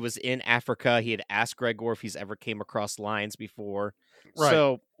 He was in Africa. He had asked Gregor if he's ever came across lions before. Right.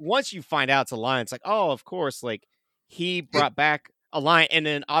 So once you find out it's a lion, it's like, oh, of course, like he brought back a lion. And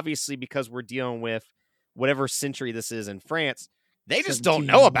then obviously, because we're dealing with whatever century this is in France, they just don't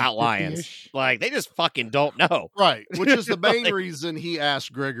know about lions. Like, they just fucking don't know. Right. Which is the main reason he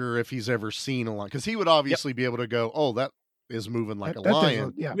asked Gregor if he's ever seen a lion. Because he would obviously be able to go, oh, that is moving like a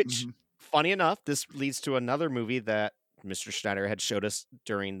lion. Which, funny enough, this leads to another movie that Mr. Schneider had showed us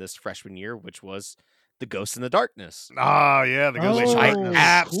during this freshman year, which was The Ghost in the Darkness. Ah, yeah, The Ghost in the Darkness. I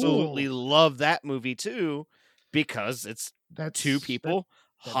absolutely love that movie, too, because it's two people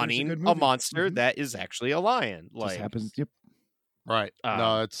hunting a monster that is actually a lion. Like, just happens. Right.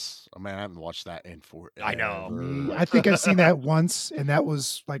 No, I haven't watched that in forever. I know. I think I've seen that once, and that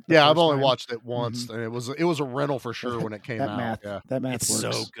was like I've only watched it once, and it was a rental for sure when it came out. That math it's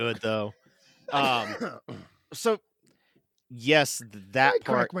works. so good though. So yes, that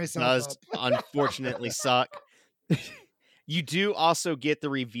part does unfortunately suck. You do also get the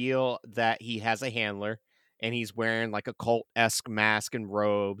reveal that he has a handler. And he's wearing like a cult-esque mask and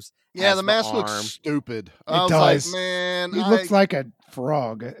robes. Yeah, the mask looks stupid. It does. Like, man, he looks like a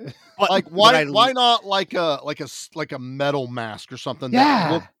frog. Like, why not like a metal mask or something? Yeah,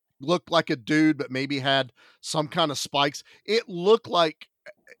 that looked like a dude, but maybe had some kind of spikes. It looked like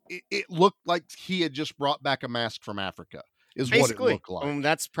he had just brought back a mask from Africa. Is basically what it looked like.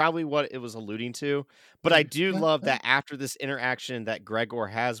 That's probably what it was alluding to. But I do love that after this interaction that Gregor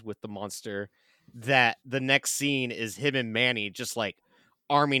has with the monster, that the next scene is him and Manny just like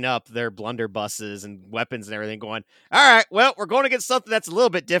arming up their blunderbusses and weapons and everything, going, all right, well, we're going to get something that's a little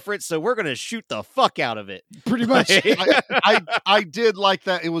bit different, so we're going to shoot the fuck out of it. Pretty much. I did like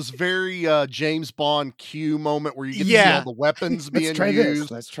that. It was very James Bond Q moment where you get to see all the weapons being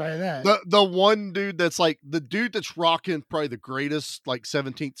used. Let's try that. The one dude that's like the dude that's rocking probably the greatest like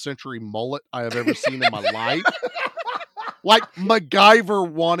 17th century mullet I have ever seen in my life. Like MacGyver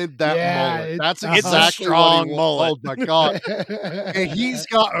wanted that mullet. That's exactly a strong mullet. Oh my god! And he's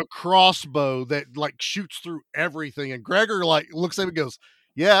got a crossbow that like shoots through everything. And Gregor like looks at him and goes,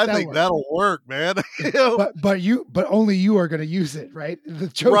 "Yeah, I think that'll work, man." but only you are going to use it, right?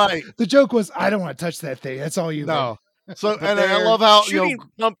 The joke was, I don't want to touch that thing. That's all you. No. So and I love how shooting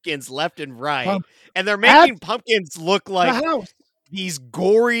pumpkins left and right, and they're making pumpkins look like these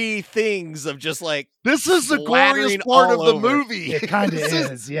gory things of just like this is the goriest part of the movie. It kind of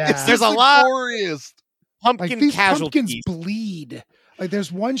is, yeah. There's a lot goriest pumpkin these casualties. Pumpkins bleed. Like there's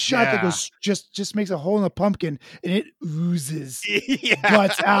one shot that goes just makes a hole in a pumpkin and it oozes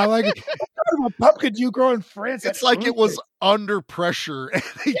guts out. Like what kind of a pumpkin do you grow in France? It's like it was under pressure and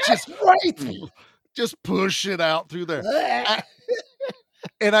they just push it out through there.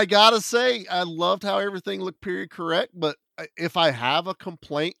 And I gotta say, I loved how everything looked period correct, but if I have a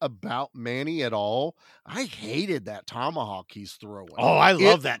complaint about Manny at all, I hated that tomahawk he's throwing. Oh, I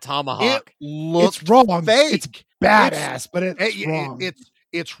love that tomahawk. It's wrong. Fake. It's badass, but it's wrong.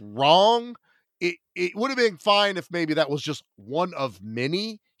 It's wrong. It would have been fine if maybe that was just one of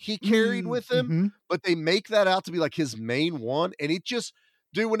many he carried with him, but they make that out to be like his main one, and it just...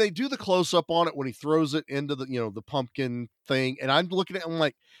 Dude, when they do the close up on it, when he throws it into the, the pumpkin thing, and I'm looking at it, I'm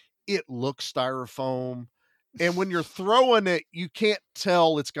like, it looks styrofoam. And when you're throwing it, you can't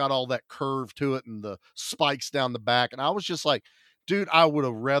tell it's got all that curve to it and the spikes down the back. And I was just like, dude, I would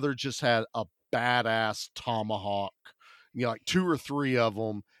have rather just had a badass tomahawk, like 2 or 3 of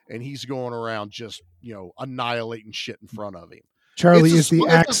them. And he's going around just, annihilating shit in front of him. Charlie is the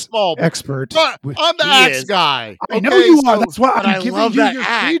axe expert. I'm the axe guy. I know you are. That's why I love that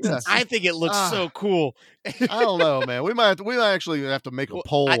axe. I think it looks so cool. I don't know, man. We might actually have to make a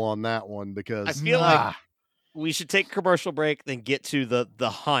poll on that one because I feel like we should take a commercial break, then get to the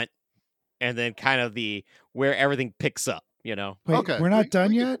hunt, and then kind of where everything picks up. Wait, okay, we're not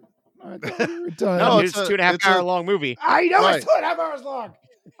done yet. I thought we were done. No, it's a 2.5 hour long movie. I know it's 2.5 hours long.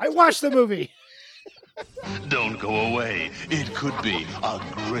 I watched the movie. Don't go away. It could be a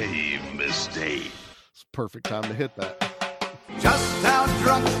grave mistake. It's perfect time to hit that. Just how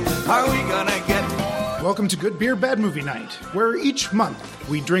drunk are we gonna get? Welcome to Good Beer, Bad Movie Night, where each month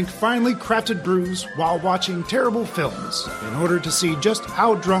we drink finely crafted brews while watching terrible films in order to see just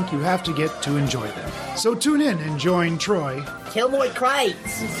how drunk you have to get to enjoy them. So tune in and join Troy, Kilroy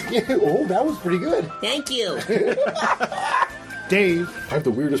Kreitz. Oh, that was pretty good. Thank you. Dave, I have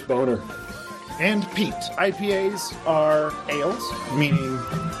the weirdest boner. and Pete. IPAs are ales, meaning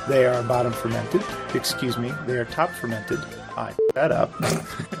they are bottom fermented. Excuse me, they are top fermented. I that up.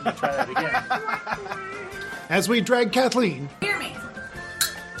 Try that again. As we drag Kathleen, Hear me.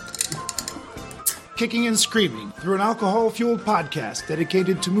 kicking and screaming through an alcohol-fueled podcast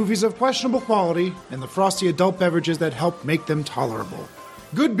dedicated to movies of questionable quality and the frosty adult beverages that help make them tolerable.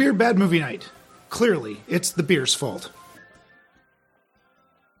 Good Beer, Bad Movie Night. Clearly, it's the beer's fault.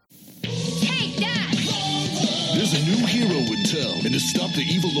 Take that! There's a new hero in town, and to stop the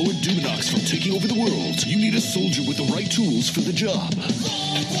evil Lord Duminox from taking over the world, you need a soldier with the right tools for the job.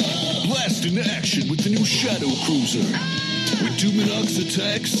 Blast into action with the new Shadow Cruiser. When Duminox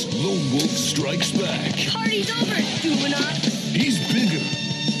attacks, Lone Wolf strikes back. Party's over, Duminox. He's bigger,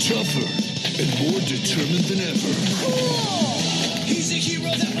 tougher, and more determined than ever. Cool! He's a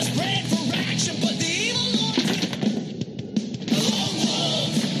hero that was bred for action, but the evil Lone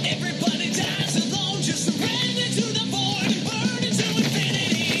Wolf. Everybody dies alone, just surrender to the void and burn into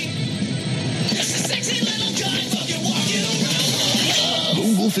infinity. Just a sexy little guy fucking walking around.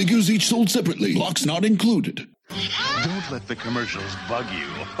 Lone Wolf figures each sold separately, box not included. Don't let the commercials bug you.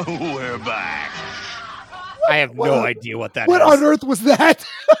 We're back. I have no idea what that is. What on earth was that?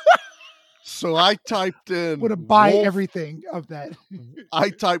 So I typed in. Would have buy Wolf- everything of that. I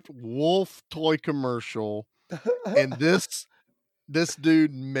typed Wolf toy commercial, and this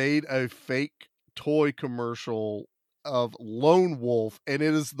dude made a fake toy commercial of Lone Wolf, and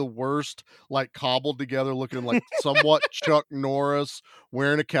it is the worst, like cobbled together, looking like somewhat Chuck Norris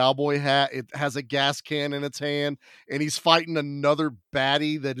wearing a cowboy hat. It has a gas can in its hand, and he's fighting another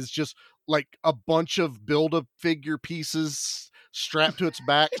baddie that is just like a bunch of Build-A-Figure pieces strapped to its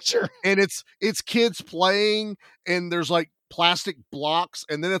back. Sure. And it's kids playing, and there's like plastic blocks,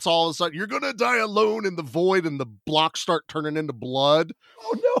 and then it's all of a sudden you're gonna die alone in the void, and the blocks start turning into blood.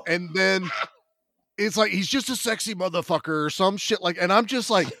 Oh no. And then it's like he's just a sexy motherfucker or some shit like, and I'm just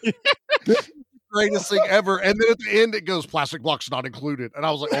like, this is the greatest thing ever. And then at the end it goes, plastic blocks not included, and I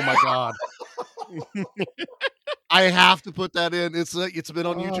was like, oh my god. I have to put that in. It's been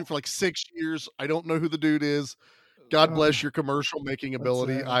on YouTube for like 6 years. I don't know who the dude is. God bless your commercial making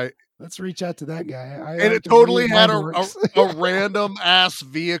ability. Let's reach out to that guy. And it totally had a random ass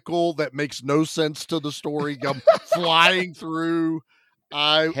vehicle that makes no sense to the story come flying through.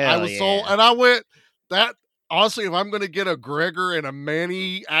 I was sold, and I went, that honestly, if I'm going to get a Gregor and a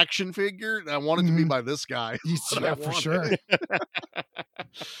Manny action figure, I want it to be by this guy. Yeah, for sure.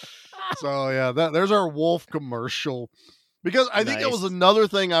 So yeah, there's our Wolf commercial, because I think that Nice. was another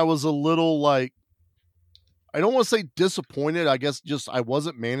thing I was a little like, I don't want to say disappointed. I guess just I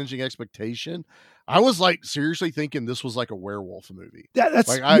wasn't managing expectation. I was like seriously thinking this was like a werewolf movie. Yeah, that's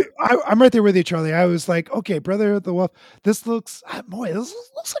Like, I'm right there with you, Charlie. I was like, okay, Brotherhood of the Wolf. This looks this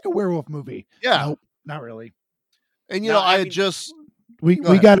looks like a werewolf movie. Yeah, Nope, not really. and you know, I just We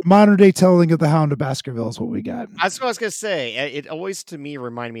Go ahead. got a modern day telling of the Hound of Baskerville is what we got. That's what I was gonna say. It always to me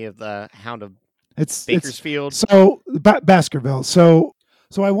reminded me of the Hound of It's Bakersfield. So Baskerville. So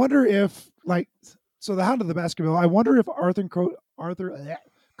I wonder if the Hound of the Baskerville. I wonder if Arthur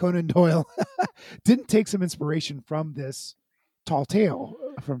Conan Doyle didn't take some inspiration from this tall tale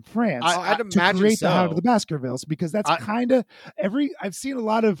from France I'd to imagine create so. the Hound of the Baskervilles, because that's kind of I've seen a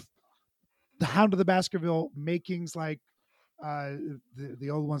lot of the Hound of the Baskerville makings, like the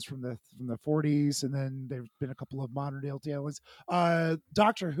old ones from the 40s, and then there's been a couple of modern day tales.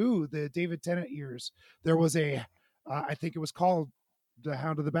 Doctor Who, the David Tennant years, there was a I think it was called the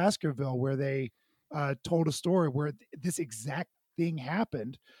Hound of the Baskerville, where they told a story where this exact thing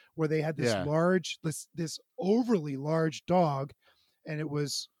happened, where they had this this overly large dog, and it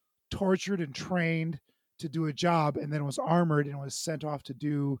was tortured and trained to do a job, and then it was armored and was sent off to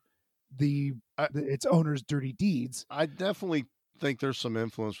do its owner's dirty deeds. I definitely think there's some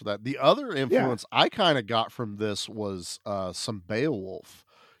influence for that. The other influence I kind of got from this was some Beowulf.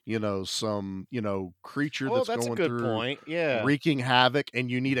 Some creature that's a going good through point. Yeah, wreaking havoc, and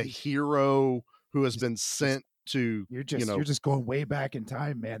you need a hero who has been sent to, You're just going way back in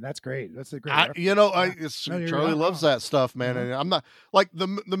time, man. That's great. That's a great reference. Charlie you're not loves wrong. that stuff, man. And I'm not like the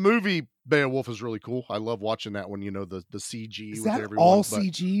movie Beowulf is really cool. I love watching that one. The CG Is with that everyone. all but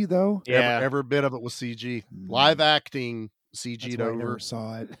CG though? Yeah. every bit of it was CG. Live acting CG'd That's why I over. never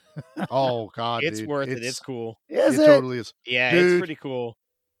saw it. Oh God, It's dude. worth it. It's cool. Is it it? totally is. Yeah, Dude, it's pretty cool.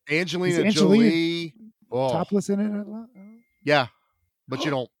 Angelina Is Jolie. Oh, topless in it a lot? yeah, but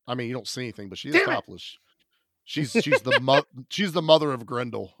you don't see anything. But she is Damn it. topless. She's she's the mother of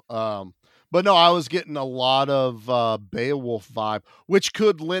Grendel. But no, I was getting a lot of Beowulf vibe, which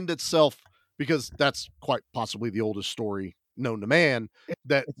could lend itself, because that's quite possibly the oldest story known to man,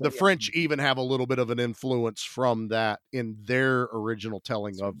 that the French even have a little bit of an influence from that in their original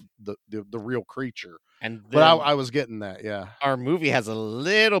telling of the real creature. And but I was getting that, yeah. Our movie has a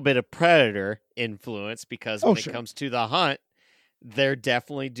little bit of Predator influence, because when it comes to the hunt, they're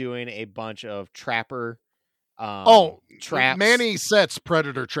definitely doing a bunch of trapper traps. Manny sets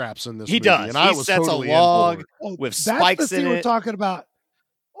predator traps in this movie. He does. And I he was sets totally a log that's with spikes the in scene we're it. talking about.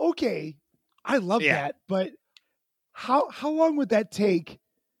 Okay, I love that, but how long would that take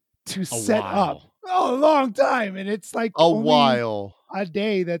to set up? Oh, a long time, and it's like only while. a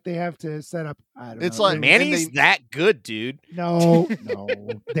day that they have to set up. I don't It's know. like Manny's that good, dude. No,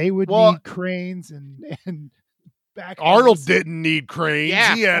 they would need cranes and back. Arnold didn't need cranes.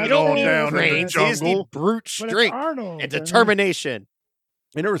 Yeah, He had you it all don't need down in the cranes. You just need jungle. brute But it's strength Arnold, and I mean- determination.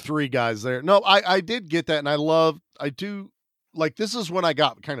 And there were 3 guys there. No, I did get that, and I do like, this is when I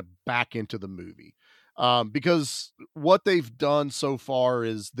got kind of back into the movie. Because what they've done so far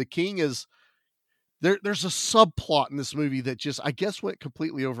is the king is there's a subplot in this movie that just, I guess, went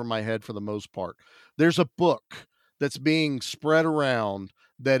completely over my head for the most part. There's a book that's being spread around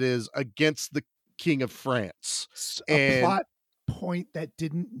that is against the King of France. A plot point that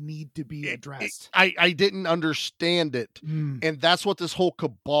didn't need to be addressed. I didn't understand it. And that's what this whole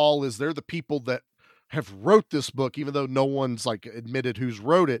cabal is. They're the people that have wrote this book, even though no one's like admitted who's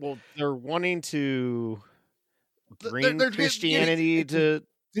wrote it. Well, they're wanting to bring they're Christianity to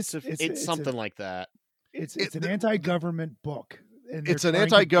it's something like that. It's an anti-government book. And It's they're an trying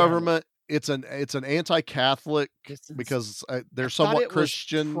to anti-government. It's an anti-Catholic, because they're somewhat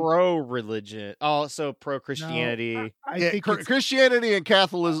Christian, pro-religion, also pro-Christianity. I think Christianity and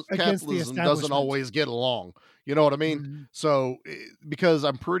Catholicism against the doesn't establishment. always get along. You know what I mean? So, because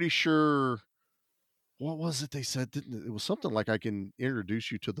I'm pretty sure, what was it they said? It was something like, I can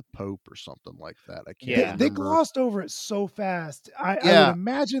introduce you to the Pope or something like that. I can't remember. They glossed over it so fast. I would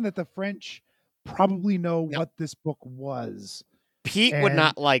imagine that the French probably know what this book was. Pete would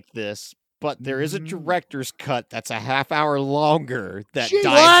not like this, but there is a director's cut that's a half hour longer that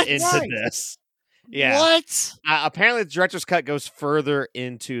dives into this. Yeah. What? Apparently, the director's cut goes further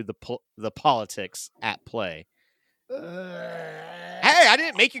into the politics at play. Hey, I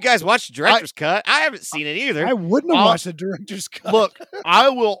didn't make you guys watch the director's cut. I haven't seen it either. I wouldn't have watched the director's cut. Look, I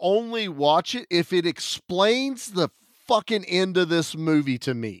will only watch it if it explains the fucking end of this movie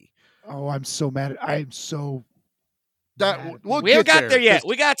to me. Oh, I'm so mad. I'm so. That we haven't got there yet.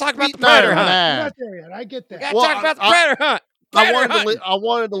 We got to talk about the Predator Hunt. We're not there yet. I get that. We got to talk about the Predator Hunt. I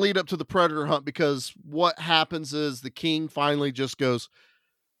wanted to lead up to the Predator Hunt, because what happens is the king finally just goes,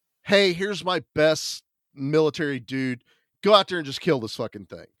 hey, here's my best military dude. Go out there and just kill this fucking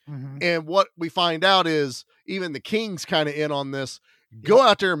thing. And what we find out is even the king's kind of in on this. Go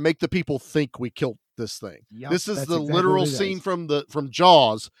out there and make the people think we killed this thing. This is the literal scene from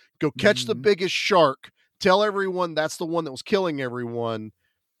Jaws. Go catch the biggest shark. Tell everyone that's the one that was killing everyone.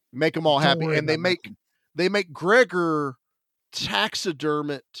 Make them all happy. And they make Gregor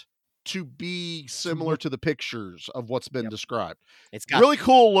taxidermit to be similar to the pictures of what's been described. It's got really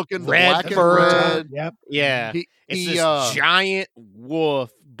cool looking, red black fur. and red. Yep. Yeah. It's this giant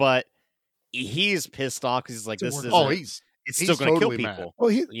wolf, but he's pissed off because he's like, this is it's still going to kill people. Well,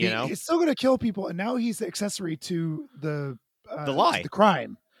 he's still going to kill people, and now he's the accessory to the lie, to the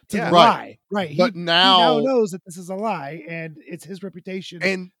crime, to the Right. lie. Right. But he now knows that this is a lie, and it's his reputation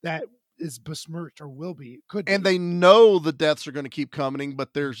and that is besmirched or will be. And they know the deaths are going to keep coming,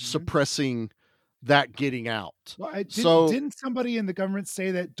 but they're suppressing that getting out. Well, didn't somebody in the government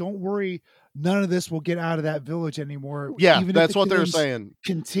say that? Don't worry, none of this will get out of that village anymore. Yeah, even that's if the what they're killings saying.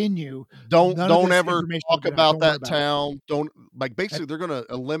 Continue. Don't none of this ever information will talk get out. about Don't worry that town. Don't basically they're going to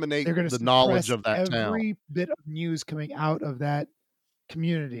eliminate They're going the to knowledge of that every town. bit of news coming out of that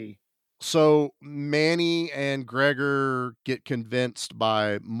community. So Manny and Gregor get convinced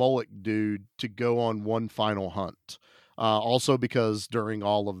by Mullet Dude to go on one final hunt. Also because during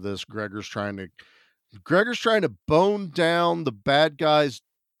all of this, Gregor's trying to bone down the bad guy's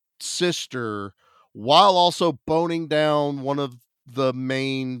sister while also boning down one of the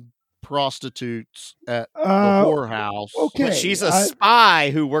main prostitutes at the whorehouse. Okay, But she's a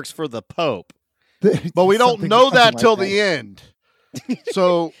spy who works for the Pope. But we don't know that till the end.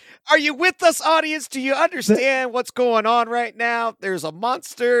 So, are you with us, audience? Do you understand what's going on right now? There's a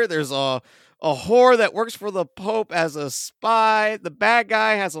monster. There's a whore that works for the Pope as a spy. The bad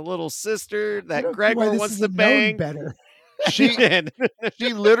guy has a little sister that Gregor wants to bang. Better. She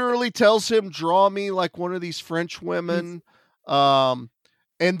literally tells him, "Draw me like one of these French women." And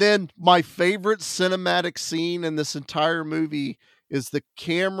then my favorite cinematic scene in this entire movie is the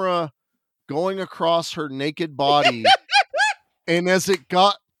camera going across her naked body. And as it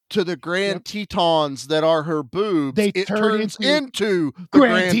got to the Grand Tetons that are her boobs, it turns into the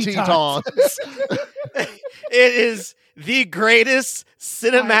Grand Tetons. It is the greatest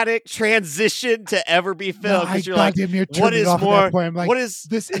cinematic transition to ever be filmed. No, you're like, what is more? Like, what is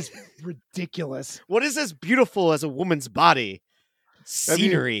this? Is ridiculous. What is as beautiful as a woman's body?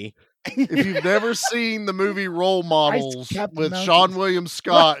 Scenery. If you've never seen the movie Role Models with Sean William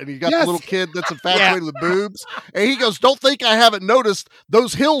Scott, and you got the little kid that's infatuated with boobs, and he goes, "Don't think I haven't noticed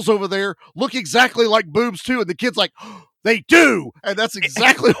those hills over there look exactly like boobs too," and the kid's like, "They do," and that's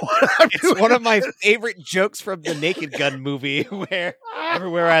exactly what I'm doing. It's one of my favorite jokes from the Naked Gun movie, where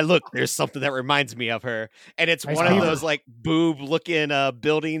everywhere I look, there's something that reminds me of her, and it's one of those like boob-looking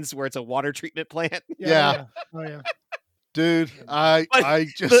buildings where it's a water treatment plant. Yeah. Oh yeah. Dude, I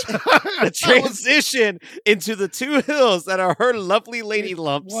just the transition into the two hills that are her lovely lady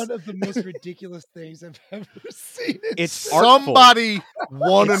lumps. One of the most ridiculous things I've ever seen. It's somebody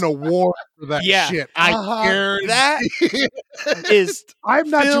won an award for that shit. I guarantee that is. I'm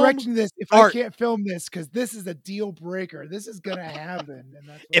not directing this if art. I can't film this because this is a deal breaker. This is gonna happen. And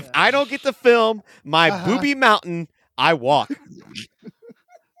that's if I don't get to film my booby mountain, I walk.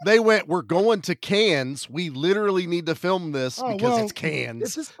 They went, "We're going to Cannes. We literally need to film this because it's Cannes."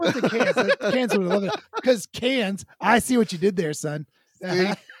 If this was to Cannes, Cannes would love it. Because Cannes, I see what you did there, son. See?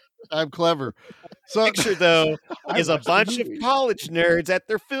 I'm clever. So, picture though is a bunch of college nerds at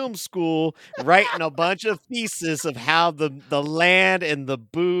their film school writing a bunch of thesis of how the land and the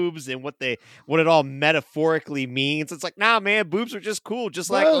boobs and what it all metaphorically means. It's like, nah, man, boobs are just cool,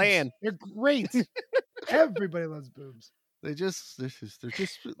 just like land. They're great. Everybody loves boobs. they're just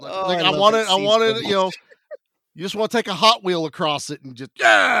I wanted, you know, you just want to take a Hot Wheel across it and just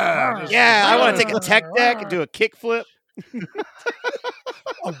I want to take a tech deck and do a kickflip.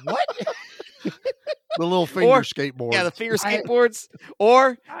 A what? The little finger skateboard. Yeah, the finger skateboards.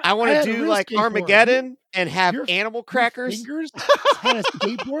 Or I want to do like Armageddon and have animal crackers. Fingers on a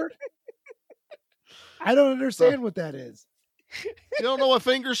skateboard? I don't understand what that is. You don't know what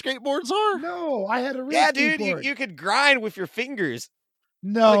finger skateboards are? No, I had a real dude, skateboard. you could grind with your fingers.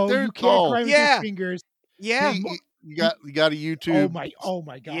 No, Like, you can't grind with your fingers. Yeah. You got a YouTube. Oh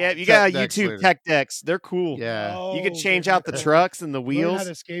my god. Yeah, you got decks YouTube later. tech decks. They're cool. Yeah. You could change out the trucks and the Learn wheels. how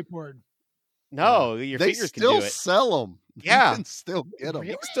to skateboard. No, your They fingers can still do it. sell them. Yeah. You can still get them.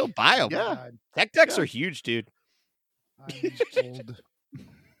 You can still buy them. Yeah. Tech decks are huge, dude. I'm old.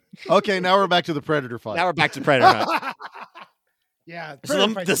 Okay, now we're back to the Predator fight. Now we're back to Predator Hunt. Yeah. So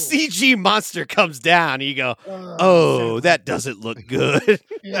the CG monster comes down and you go, oh, that doesn't look good.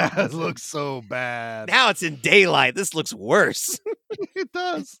 That looks so bad. Now it's in daylight. This looks worse. It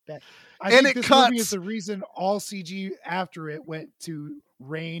does. I And think it this movie is cuts. the reason all CG after it went to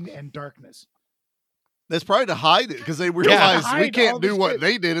rain and darkness. That's probably to hide it because they realized we hide all can't do this what shit.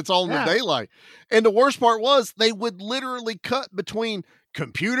 they did. It's all in Yeah. the daylight. And the worst part was they would literally cut between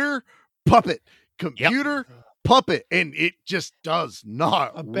computer, puppet, computer, puppet, and it just does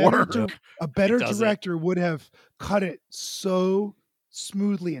not A better, work. a better doesn't. director would have cut it so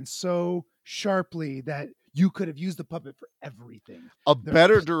smoothly and so sharply that you could have used the puppet for everything. A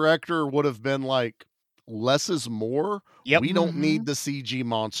better director would have been like, less is more. Yep. We don't need the CG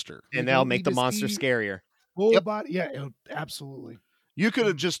monster. And You they'll don't make need the to monster see- scarier. Full Yep. body. Yeah, absolutely. You could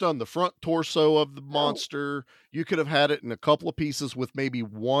have just done the front torso of the monster. You could have had it in a couple of pieces with maybe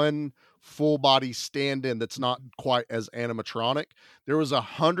one full body stand-in that's not quite as animatronic. There was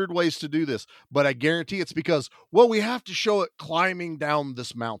 100 ways to do this, but I guarantee it's because, well, we have to show it climbing down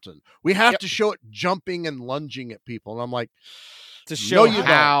this mountain. We have to show it jumping and lunging at people. And I'm like, To show you don't.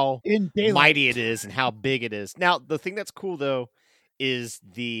 how In daylight. mighty it is and how big it is. Now, the thing that's cool, though, is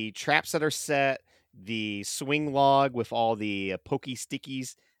the traps that are set, the swing log with all the pokey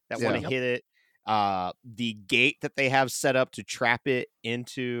stickies that want to Yeah. hit it, the gate that they have set up to trap it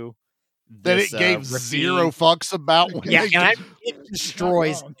into that this, it gave ravine. zero fucks about. When Yeah, they and did- it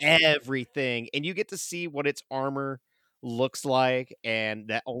destroys wrong. everything. And you get to see what its armor looks like, and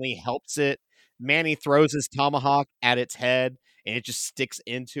that only helps it Manny throws his tomahawk at its head and it just sticks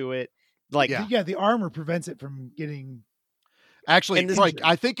into it. Like, the armor prevents it from getting. Actually, And this- like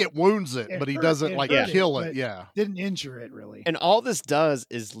I think it wounds it, but he doesn't like kill it. but Yeah. Didn't injure it really. and all this does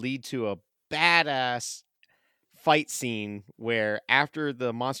is lead to a badass fight scene where after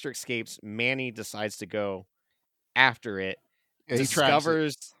the monster escapes, Manny decides to go after it, Yeah, he tracks it.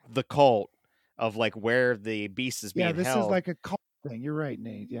 discovers the cult of like where the beast is being Yeah, this held. is like a cult thing. You're right,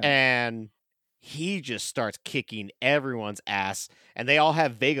 Nate. Yeah. And he just starts kicking everyone's ass, and they all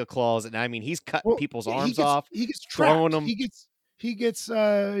have Vega claws, and I mean he's cutting people's arms off. He gets throwing trapped. them. He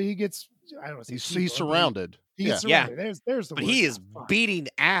gets I don't know. He's surrounded. He gets surrounded. There's the but word. he is Oh, fuck. beating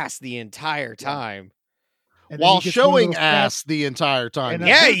ass the entire time. And then While he gets one of showing those ass the entire time. And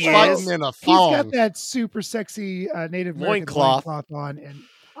Yeah, He's he fighting is. in a He's thong. got that super sexy Native American Loincloth. loincloth on, and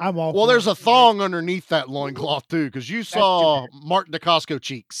I'm all. Well, for there's it. a thong underneath that loincloth too, because you saw Martin DeCosco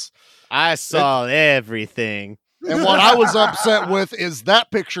cheeks. I saw everything. And what I was upset with is that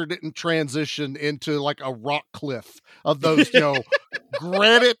picture didn't transition into like a rock cliff of those,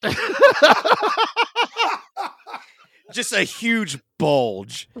 granite. Just a huge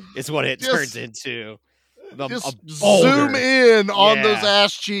bulge is what it Just- turns into. Just A boulder. zoom in on those Yeah.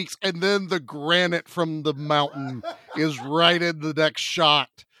 ass cheeks, and then the granite from the mountain is right in the next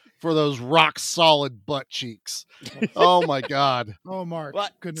shot for those rock solid butt cheeks. Oh my God. Oh, Mark.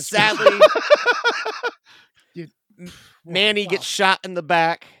 But Goodness. sadly, You- Manny wow. gets shot in the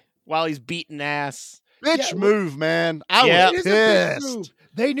back while he's beating ass. Bitch Yeah, move, man. I Yeah. was It is a big pissed. move.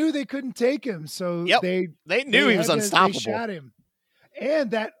 They knew they couldn't take him, so Yep. they Knew he was had to- unstoppable. They shot him,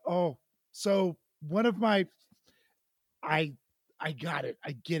 and so one of my, I got it.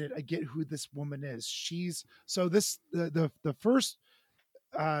 I get it. I get who this woman is. She's so this the first.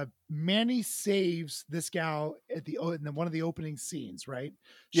 Manny saves this gal in one of the opening scenes, right?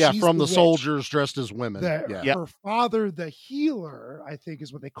 Yeah, She's from the witch. soldiers dressed as women. Yeah. Her father, the healer, I think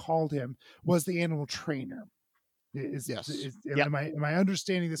is what they called him, was the animal trainer. Yes. Am I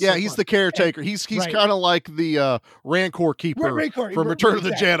understanding this? Yeah, so he's far? the caretaker. He's right. kind of like the Rancor keeper Rancor, from Return of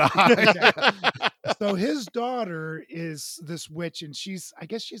the exactly. Jedi. So his daughter is this witch, and I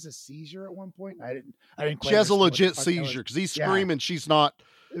guess she's a seizure at one point. I didn't. Quite She has a understand what the legit fuck that was. seizure because he's Yeah. screaming. She's not.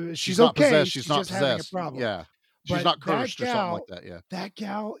 She's not okay. possessed. She's not just having a possessed. problem. Yeah, she's But not that cursed or something gal- like that. Yeah, That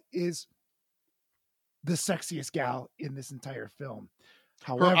gal is the sexiest gal in this entire film.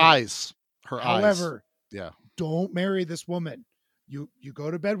 However, her eyes. However, Yeah. don't marry this woman. You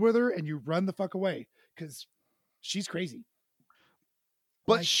go to bed with her and you run the fuck away because she's crazy.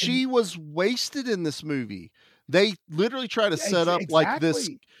 But Like, she was wasted in this movie. They literally try to set up like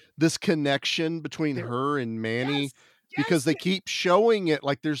exactly. this connection between There- her and Manny Yes, because they yes. keep showing it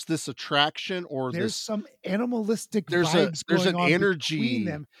like there's this attraction or There's this. some animalistic There's vibes an going on energy. between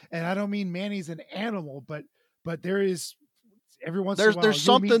them, and I don't mean Manny's an animal, but there is every once in a while There's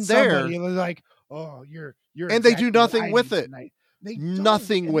you'll meet something there. somebody and they're like, oh, you're And they do exactly what nothing I with need it. tonight. They don't,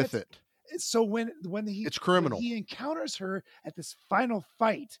 Nothing and with that's- it. So when It's criminal. when he encounters her at this final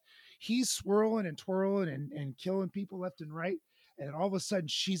fight, he's swirling and twirling and killing people left and right, and all of a sudden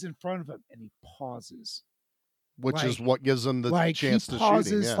she's in front of him and he pauses. Which is like- what gives them the Like chance he to pauses,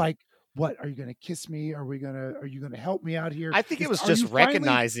 shoot him. Yeah. like, what are you going to kiss me? Are you going to help me out here? I think it was Are just you finally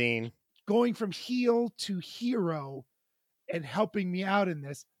recognizing. going from heel to hero and helping me out in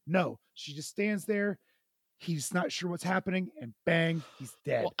this. No, she just stands there. He's not sure what's happening, and bang, he's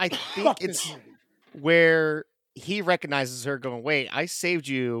dead. Well, I think Fuck this it's movie. where he recognizes her going, wait, I saved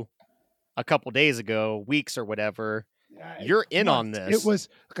you a couple days ago, weeks or whatever. You're in on Months. this.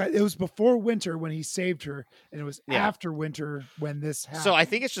 It was before winter when he saved her, and it was Yeah. after winter when this happened. So I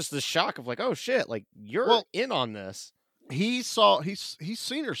think it's just the shock of like, oh shit, like you're in on this. He's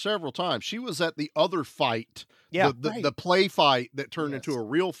seen her several times. She was at the other fight. Yeah, the play fight that turned into a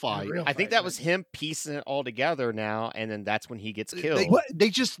real fight. I think that was him piecing it all together now, and then that's when he gets killed.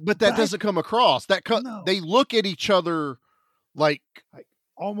 But that doesn't come across. They look at each other like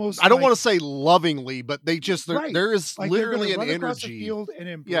almost. I don't like- want to say lovingly, but they just Right. there is Like they're gonna literally an run across the energy. field and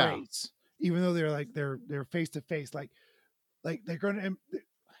embrace, Yeah. even though they're face to face. Like they're going to.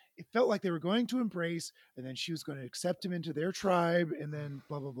 It felt like they were going to embrace, and then she was going to accept him into their tribe, and then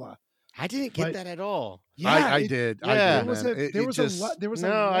blah blah blah. I didn't get that at all. Yeah, I did. Yeah. There was man. a there It was just- a lot. There was No,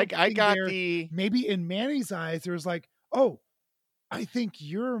 a I love thing got there. the Maybe in Manny's eyes, there was like, oh, I think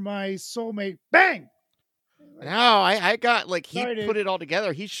you're my soulmate. Bang. no, I got like he Sorry, dude. put it all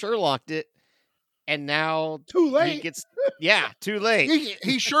together. He Sherlocked it, and now Too he late. gets too late.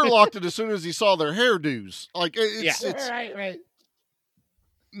 he Sherlocked it as soon as he saw their hairdos. Like it's right.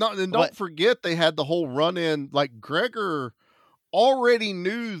 no, and don't But- forget they had the whole run in. Like Gregor already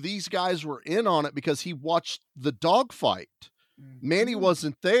knew these guys were in on it because he watched the dogfight. Manny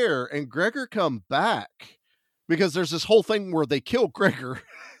wasn't there, and Gregor come back because there's this whole thing where they kill Gregor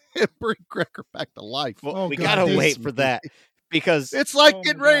and bring Gregor back to life. Well, we gotta wait for that because it's like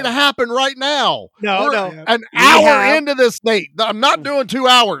getting ready to happen right now. We're an hour into this, Nate. I'm not doing 2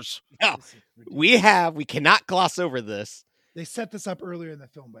 hours. No, we cannot gloss over this. They set this up earlier in the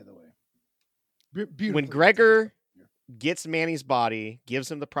film, by the way. When Gregor gets Manny's body,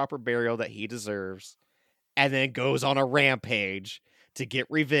 gives him the proper burial that he deserves, and then goes on a rampage to get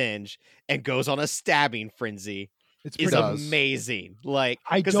revenge and goes on a stabbing frenzy. Is amazing. Like,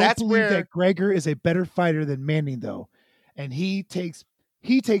 I don't believe that Gregor is a better fighter than Manny, though, and he takes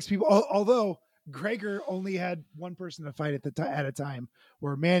people. Although Gregor only had one person to fight at a time,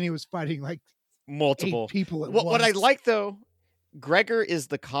 where Manny was fighting like multiple 8 people at once. What I like though, Gregor is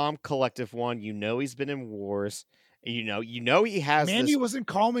the calm, collective one. He's been in wars. You know he has. Manny wasn't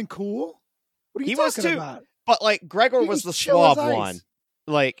calm and cool. What are you talking about? But like Gregor was the suave one.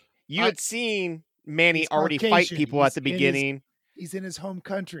 Like you had seen Manny already fight people at the beginning. He's in his home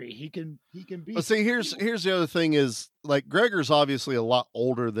country. He can be. But see, here's the other thing is like Gregor's obviously a lot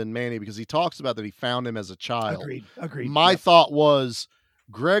older than Manny because he talks about that he found him as a child. Agreed. My thought was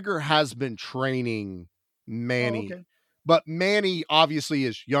Gregor has been training Manny, but Manny obviously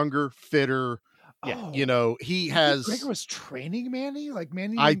is younger, fitter. Yeah, he has. Gregor was training Manny, like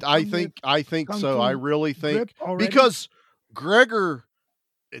Manny. I think so. I really think because Gregor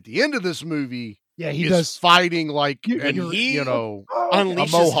at the end of this movie, he is fighting like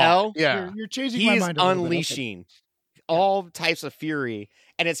unleashes hell. Yeah, you're changing my mind. He's unleashing all types of fury,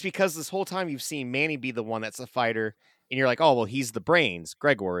 and it's because this whole time you've seen Manny be the one that's a fighter, and you're like, oh well, he's the brains.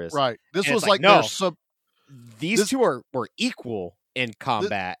 Gregor is right. This and was like no. These two were equal in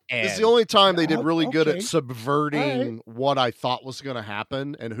combat. It's the only time they did really good at subverting what I thought was going to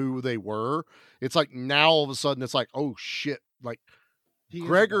happen and who they were. It's like now all of a sudden it's like, oh shit, like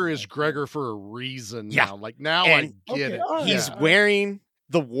Gregor is Gregor for a reason now. Like now I get it. He's wearing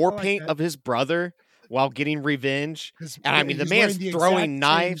the war paint of his brother while getting revenge. And I mean, the man's throwing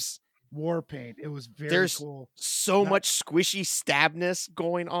knives. War paint. It was very There's cool. so much squishy stabness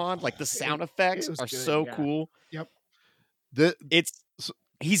going on. Like the sound effects are so cool. Yep.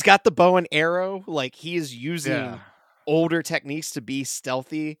 He's got the bow and arrow. Like he is using older techniques to be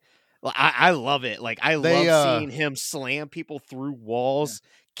stealthy. I love it. Like I love seeing him slam people through walls,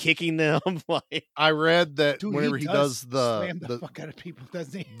 kicking them. Like I read that whenever he does slam the fuck out of people,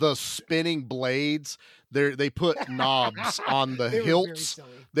 doesn't he? The spinning blades, they put knobs on the hilts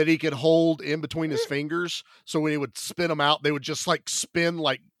that he could hold in between his fingers. So when he would spin them out, they would just like spin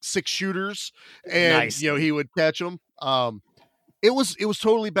like 6 shooters, and he would catch them. It was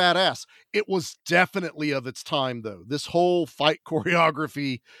totally badass. It was definitely of its time though. This whole fight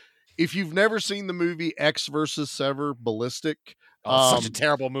choreography. If you've never seen the movie X versus Sever Ballistic, such a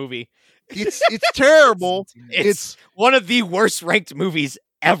terrible movie. It's terrible. It's one of the worst ranked movies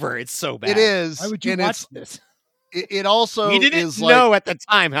ever. It's so bad. It is. Why would you watch this? It also we didn't know at the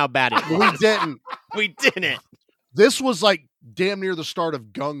time how bad it was. We didn't. This was like damn near the start of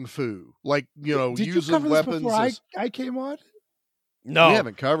Gung Fu. Like, Did using you cover weapons. This before I came on? No. We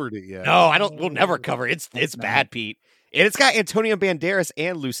haven't covered it yet. No, we'll never cover it. It's bad, Pete. And it's got Antonio Banderas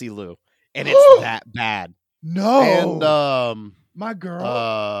and Lucy Liu. And it's that bad. No. And my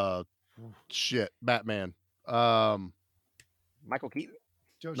girl. Batman. Michael Keaton?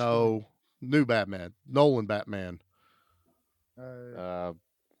 New Batman. Nolan Batman.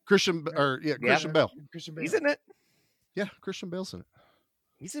 Christian Bell. Christian Bale. He's in it. Yeah, Christian Bale's in it.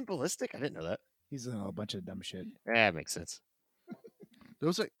 He's in Ballistic? I didn't know that. He's in a bunch of dumb shit. That makes sense.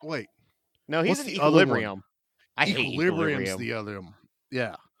 Wait. No, he's in Equilibrium. I hate Equilibrium's the other one.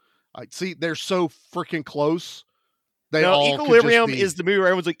 Yeah. I see they're so freaking close. Equilibrium is the movie where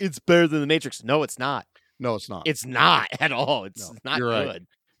everyone's like, it's better than The Matrix. No, it's not. No, it's not. It's not at all. It's not good. Right.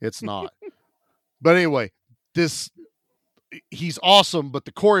 It's not. But anyway, he's awesome, but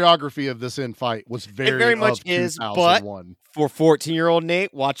the choreography of this fight was very much is, but for 14-year-old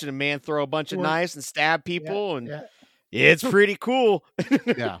Nate watching a man throw a bunch of knives and stab people it's pretty cool.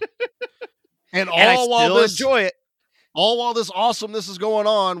 Yeah. And I still enjoy it. All while this awesomeness is going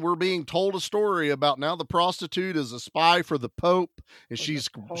on, we're being told a story about now the prostitute is a spy for the Pope, and she's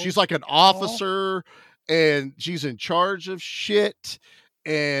like an officer, and she's in charge of shit.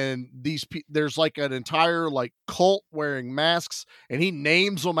 And there's like an entire like cult wearing masks, and he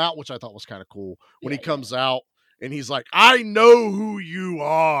names them out, which I thought was kind of cool. When he comes out, and he's like, "I know who you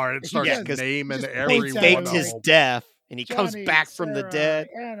are," and starts naming everyone. They faked his death. and he comes back from the dead.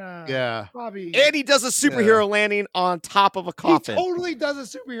 Anna, Yeah. Bobby. And he does a superhero landing on top of a coffin. He totally does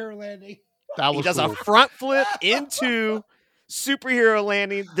a superhero landing. That was He does cool. a front flip into superhero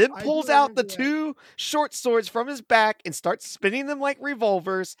landing, then I pulls do out the remember that. 2 short swords from his back and starts spinning them like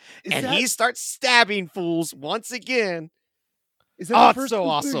revolvers. He starts stabbing fools once again. Is that the it's first so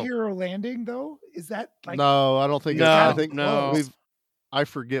awesome. superhero landing, though? Is that like... No, I don't think No, I think no. I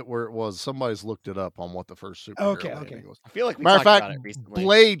forget where it was. Somebody's looked it up on what the first superhero landing was. I feel like we Matter of talked fact, about it recently.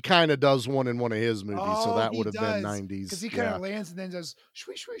 Blade kind of does one in one of his movies, so that he would have been does, 90s. Because he kind of lands and then does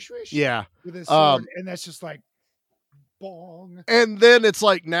swish, swish, swish. Yeah. With his sword, and that's just like, bong. And then it's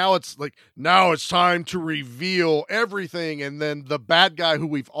like now it's time to reveal everything, and then the bad guy who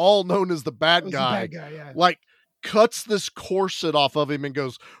we've all known as the bad guy, like cuts this corset off of him and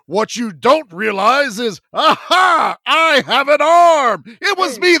goes, "What you don't realize is, aha! I have an arm. It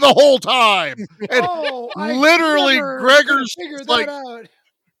was me the whole time." And literally, Gregor's like,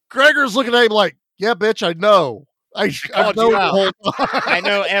 Gregor's looking at him like, "Yeah, bitch, I know. I know the whole time. I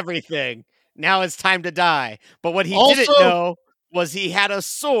know everything. Now it's time to die." But what he didn't know was he had a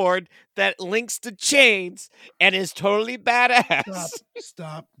sword that links to chains and is totally badass.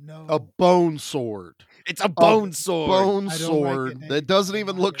 Stop. No. A bone sword. It's a bone sword. Bone I don't sword like it. that doesn't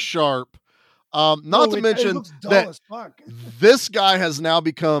even look sharp. No, Not to it mention looks dull that as fuck. this guy has now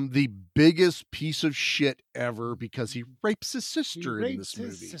become the biggest piece of shit ever because he rapes his sister in this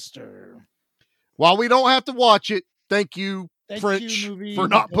movie. While we don't have to watch it, thank you, French, movie. for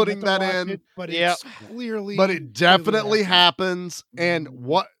not Don't putting have to that watch in. it, but it's clearly. But it definitely happens. And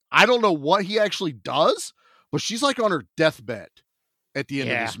what I don't know what he actually does, but she's like on her deathbed at the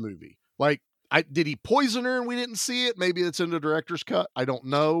end of this movie. Like, did he poison her and we didn't see it? Maybe it's in the director's cut. I don't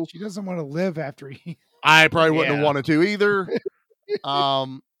know. She doesn't want to live after he. I probably wouldn't have wanted to either.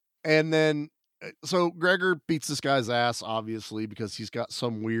 And then, so Gregor beats this guy's ass, obviously, because he's got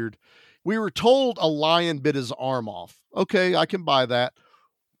some weird. We were told a lion bit his arm off. Okay, I can buy that.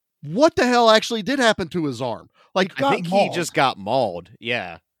 What the hell actually did happen to his arm? Like, I think he just got mauled.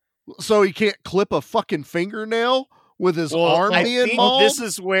 Yeah. So he can't clip a fucking fingernail with his arm being mauled? This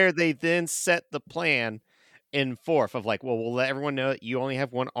is where they then set the plan in forth of like, well, we'll let everyone know that you only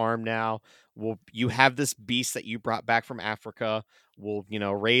have one arm now. You have this beast that you brought back from Africa. We'll,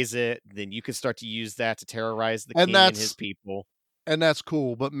 raise it. Then you can start to use that to terrorize the king and his people. And that's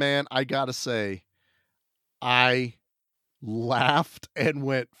cool. But man, I gotta say, I laughed and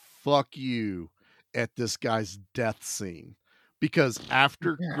went, fuck you, at this guy's death scene. Because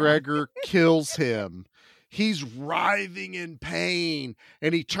after Gregor kills him, he's writhing in pain,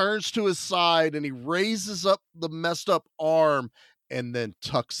 and he turns to his side and he raises up the messed up arm and then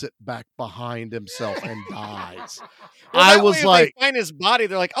tucks it back behind himself and dies. I was like, they find his body.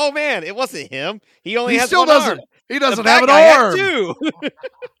 They're like, oh man, it wasn't him. He only has still one doesn't. arm. He doesn't The have an bad guy had arm. two.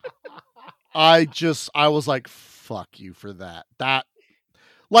 I was like, fuck you for that. That,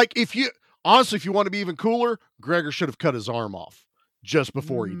 like, if you want to be even cooler, Gregor should have cut his arm off just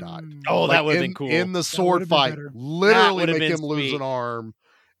before he died. Oh, Like, that would have been cool. In the sword fight, literally make him lose an arm.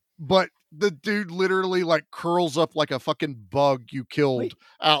 But the dude literally like curls up like a fucking bug you killed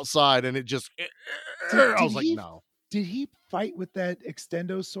outside, and it just. I was like, no. Did he fight with that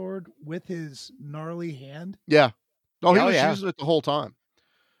extendo sword with his gnarly hand? Yeah. Oh, he was using it the whole time.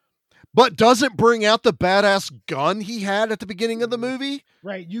 But doesn't bring out the badass gun he had at the beginning of the movie.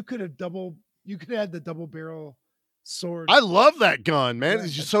 Right. You could have had the double barrel sword. I love that gun, man. Yeah,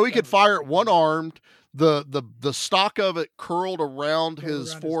 so he could fire it one armed. The stock of it curled around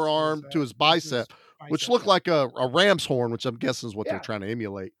his forearm to his bicep, which looked like a ram's horn, which I'm guessing is what they're trying to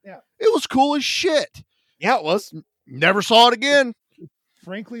emulate. Yeah. It was cool as shit. Yeah, it was. Never saw it again.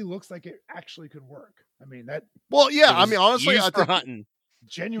 Frankly, looks like it actually could work. I mean, that. Well, yeah. I mean, honestly, I think hunting.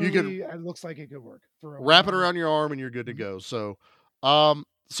 Genuinely, it looks like it could work. Wrap it around your arm and you're good to go. So,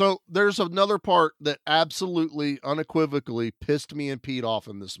 so there's another part that absolutely, unequivocally pissed me and Pete off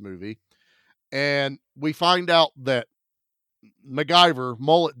in this movie. And we find out that MacGyver,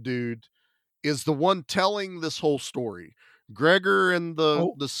 mullet dude, is the one telling this whole story. Gregor and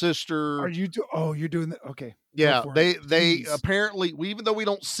the sister. You're doing that? Okay. Yeah, they apparently, even though we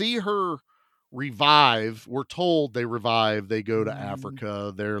don't see her revive, we're told they revive. They go to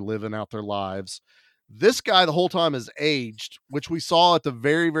Africa. They're living out their lives. This guy the whole time is aged, which we saw at the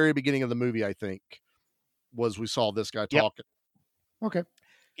very, very beginning of the movie. I think we saw this guy talking. Okay.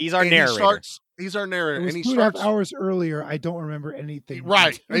 He's our narrator. He's our narrator. It was and he 2.5 hours earlier. I don't remember anything.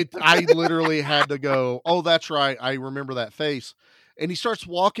 Right. I literally had to go, oh, that's right. I remember that face. And he starts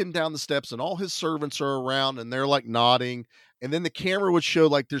walking down the steps and all his servants are around and they're like nodding. And then the camera would show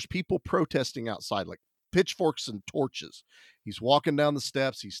like there's people protesting outside, like pitchforks and torches. He's walking down the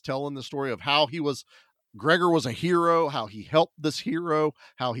steps. He's telling the story of how Gregor was a hero, how he helped this hero,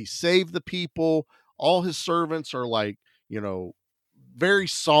 how he saved the people. All his servants are like, very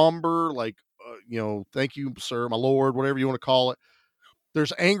somber, like, thank you, sir, my lord, whatever you want to call it.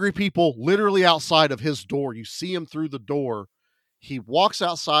 There's angry people literally outside of his door. You see him through the door. He walks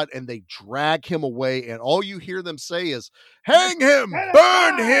outside and they drag him away. And all you hear them say is, hang him,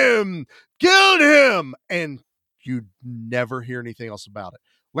 burn him, kill him. And you never hear anything else about it.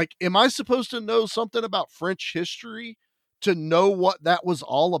 Like, am I supposed to know something about French history to know what that was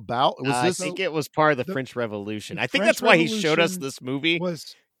all about? I think it was part of the French Revolution. I think that's why he showed us this movie.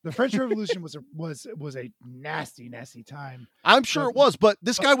 The French Revolution was a nasty, nasty time. I'm sure it was, but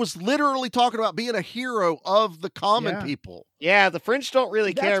this guy was literally talking about being a hero of the common people. Yeah, the French don't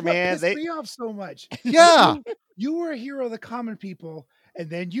really care, man. They pissed me off so much. Yeah, you were a hero of the common people,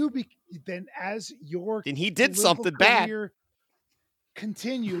 and then as your then he did something bad.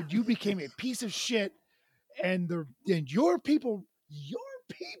 Continued, you became a piece of shit, and your people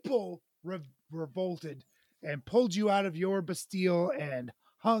revolted and pulled you out of your Bastille and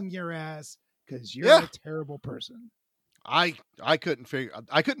hung your ass because you're a terrible person. I couldn't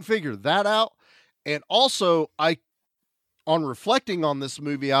figure that out. And also on reflecting on this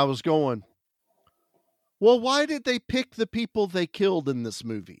movie, I was going, well, why did they pick the people they killed in this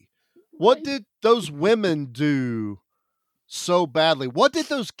movie? What did those women do so badly? What did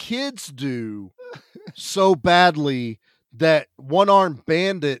those kids do so badly that one-armed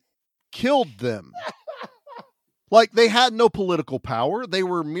bandit killed them? Like, they had no political power. They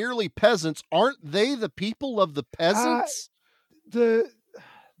were merely peasants. Aren't they the people of the peasants?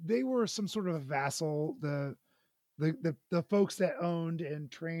 They were some sort of a vassal. The folks that owned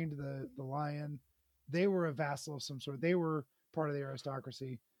and trained the lion, they were a vassal of some sort. They were part of the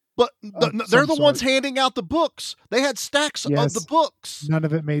aristocracy. But they're the ones handing out the books. They had stacks of the books. None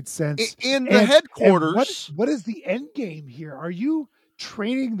of it made sense. In the headquarters. And what is the end game here? Are you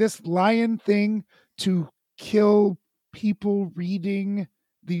training this lion thing to kill people reading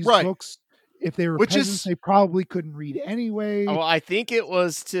these books? If they were peasants, they probably couldn't read anyway. Oh, I think it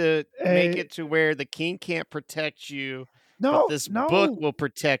was to make it to where the king can't protect you. But this book will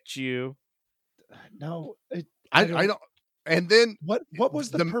protect you. No, I don't. And then what was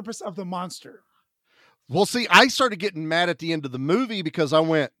the purpose of the monster? Well, see, I started getting mad at the end of the movie because I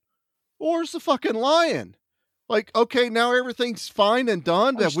went, where's the fucking lion? Like, okay, now everything's fine and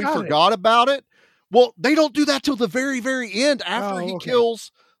done. Have we forgot about it? Well, they don't do that till the very, very end after he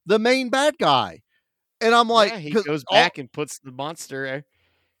kills the main bad guy. And I'm like, he goes back and puts the monster.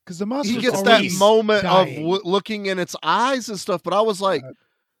 Because the monster, he gets that moment of looking in its eyes and stuff. But I was like,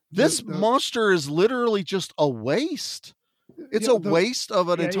 this monster is literally just a waste. It's a waste of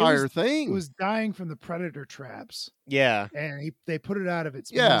an entire thing. It was dying from the predator traps. Yeah. And they put it out of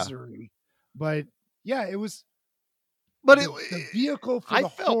its misery. But it was. But the vehicle for I the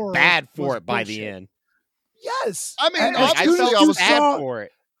felt horror bad for it by bullshit. the end. Yes. I mean, obviously I was bad for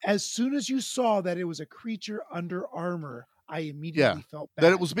it. As soon as you saw that it was a creature under armor, I immediately felt bad.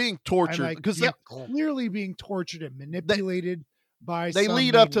 That it was being tortured. Because they're clearly being tortured and manipulated by They some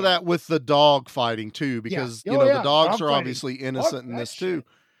lead up to maniac. that with the dog fighting too, because the dogs are obviously innocent in this too.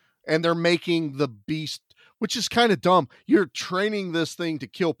 And they're making the beast, which is kind of dumb. You're training this thing to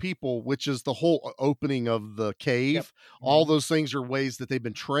kill people, which is the whole opening of the cave. Yep. All those things are ways that they've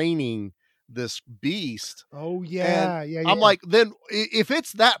been training this beast. Oh yeah, yeah. I'm like, then if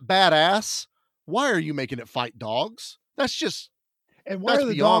it's that badass, why are you making it fight dogs? That's just why are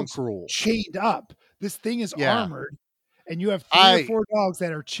the beyond dogs cruel. chained up? This thing is armored, and you have 3 or 4 dogs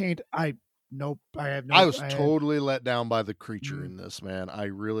that are chained. I was totally let down by the creature in this, man. I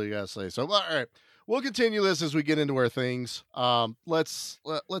really gotta say. So, all right, we'll continue this as we get into our things. Let's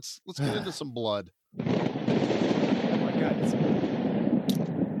get into some blood. Oh my god!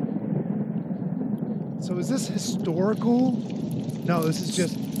 So is this historical? No, this is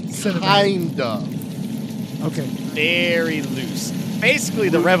just cinematic. Kind of. Okay. Very loose. Basically,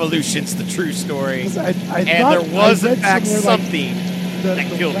 the revolution's the true story. I there was, in fact, something that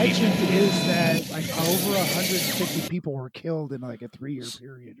killed people. The legend is that like over 150 people were killed in like a 3-year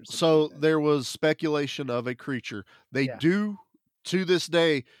period or something. So like that. there was speculation of a creature. They do, to this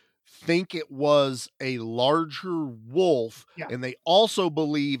day, think it was a larger wolf. Yeah. And they also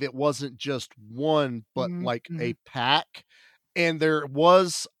believe it wasn't just one, but like a pack. And there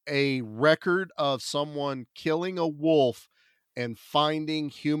was a record of someone killing a wolf and finding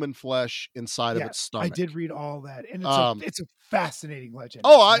human flesh inside of its stomach. I did read all that, and it's a fascinating legend.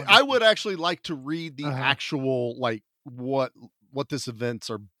 Oh, I would actually like to read the actual, like, what what this events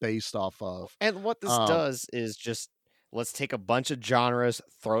are based off of. And what this does is just let's take a bunch of genres,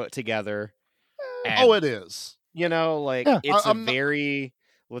 throw it together. And, it is. You know, like Yeah. it's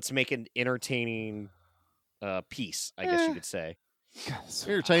let's make an entertaining piece, I guess you could say.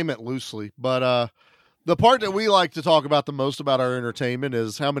 Entertainment loosely, but the part that we like to talk about the most about our entertainment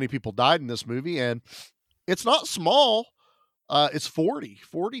is how many people died in this movie, and it's not small. It's 40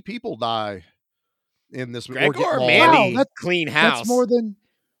 people die in this movie. Gregor Manny, wow, clean house. That's more than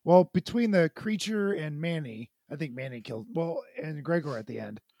between the creature and Manny. I think Manny killed and Gregor at the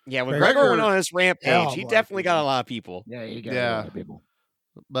end. Yeah, when Gregor went on his rampage, he definitely got a lot of people. Yeah, he got a lot of people.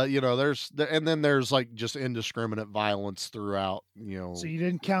 But you know, there's like just indiscriminate violence throughout. You know, so you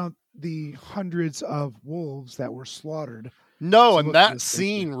didn't count the hundreds of wolves that were slaughtered. No, and that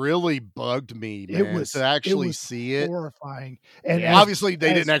scene really bugged me, man. It was to actually it was see it. horrifying. And obviously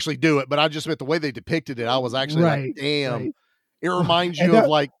they didn't actually do it, but I just meant the way they depicted it. I was actually like, damn. Right. It reminds you of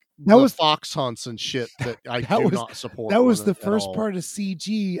like fox hunts and shit that I do not support. That was the first part of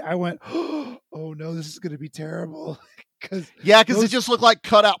CG. I went, oh no, this is going to be terrible. Because it just looked like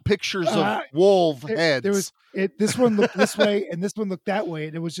cutout pictures of wolf heads. This one looked this way and this one looked that way,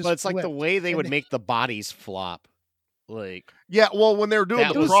 and it was just. But it's like the way they would make the bodies flop. Like when they were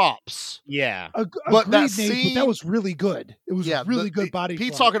doing the props. Yeah. But that scene, that was really good. It was really good body.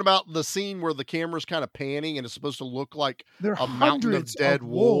 He's talking about the scene where the camera's kind of panning and it's supposed to look like a mountain of dead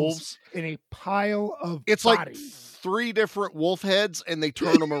wolves in a pile of It's bodies. like 3 different wolf heads and they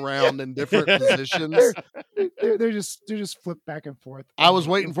turn them around in different positions. They're just flipped back and forth. I was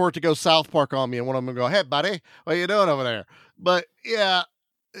waiting for it to go South Park on me and one of them go, "Hey buddy, what are you doing over there?" But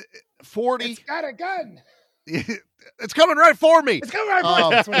 40. It's got a gun. It's coming right for me. It's coming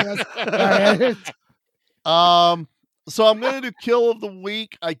right for me. So I'm going to do kill of the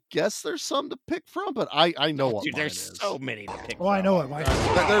week. I guess there's some to pick from, but I know what. Dude, mine there's is. so many to pick. Oh, I know it.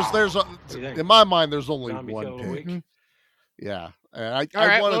 In my mind, there's only one pick. Mm-hmm. Yeah. All right.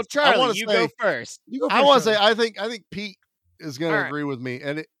 Well, Charlie, you go first. I want to say I think Pete is going to agree with me,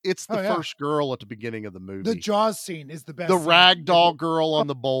 and it's the first girl at the beginning of the movie. The Jaws scene is the best. The ragdoll girl on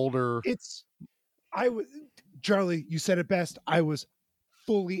the boulder. Charlie, you said it best. I was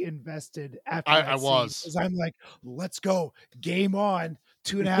fully invested after I was. Because I'm like, let's go. Game on.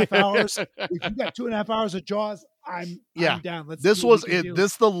 2.5 hours. If you got 2.5 hours of Jaws, I'm down. This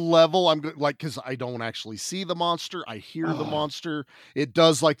the level I'm like, because I don't actually see the monster. I hear the monster. It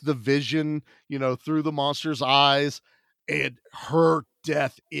does like the vision, through the monster's eyes. And her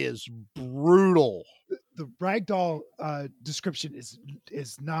death is brutal. The ragdoll description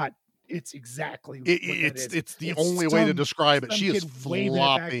is not. It's exactly. It's the only way to describe it. She is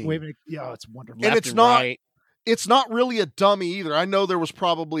flopping. It's wonderful. And it's not. Right. It's not really a dummy either. I know there was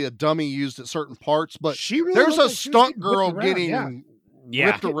probably a dummy used at certain parts, but there's a stunt girl getting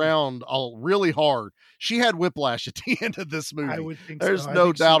whipped around really hard. She had whiplash at the end of this movie. I would think there's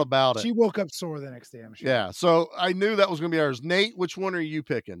no doubt about it. She woke up sore the next day, I'm sure. Yeah, so I knew that was going to be ours. Nate, which one are you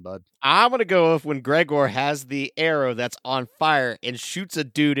picking, bud? I'm going to go with when Gregor has the arrow that's on fire and shoots a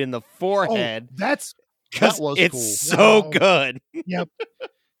dude in the forehead. That was it's cool. so good. Yep.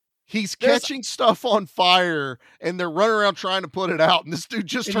 He's catching stuff on fire, and they're running around trying to put it out, and this dude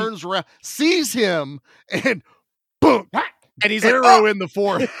just turns around, sees him, and boom! And he's arrow in the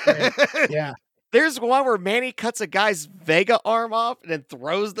forehead. Yeah. There's one where Manny cuts a guy's Vega arm off and then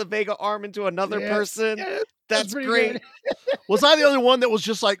throws the Vega arm into another person. Yeah, that's great. Was I the only one that was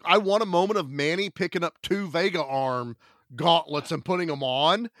just like, I want a moment of Manny picking up 2 Vega arm gauntlets and putting them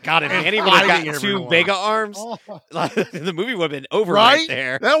on? God, if Manny would have got 2 Vega arms, the movie would have been over right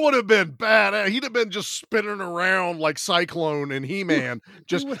there. That would have been bad. He'd have been just spinning around like Cyclone and He-Man.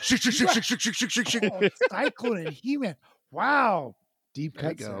 Just shake. Cyclone and He-Man. Wow. Deep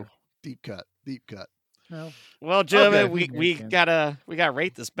cut. Deep cut. No. Well, gentlemen, we gotta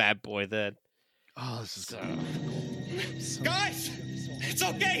rate this bad boy then. Oh, this is Guys, it's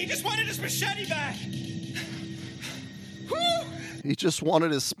okay. He just wanted his machete back. Woo! He just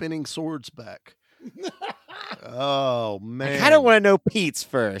wanted his spinning swords back. Oh man! I kind of want to know Pete's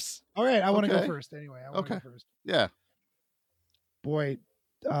first. All right, I want to go first anyway. I want to go first. Yeah. Boy,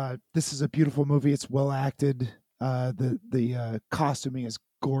 this is a beautiful movie. It's well acted. The costuming is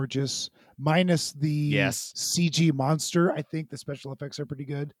gorgeous, minus the CG monster. I think the special effects are pretty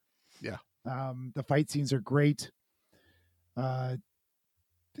good. Yeah. The fight scenes are great.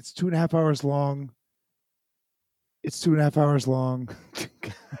 It's 2.5 hours long. The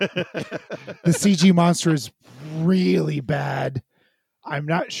CG monster is really bad. I'm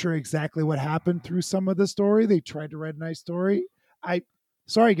not sure exactly what happened through some of the story. They tried to write a nice story.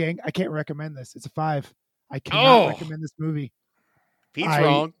 Sorry, gang, I can't recommend this. It's a 5. I cannot recommend this movie. Pete's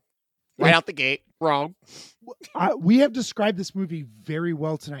wrong. Right out the gate. Wrong. We have described this movie very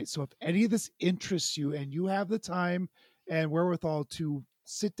well tonight. So if any of this interests you and you have the time and wherewithal to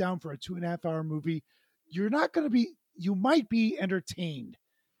sit down for a 2.5-hour movie, you might be entertained.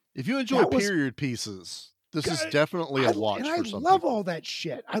 If you enjoy period pieces, this is definitely a watch for some love people. all that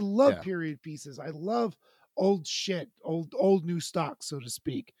shit. I love period pieces. I love old shit, old new stock, so to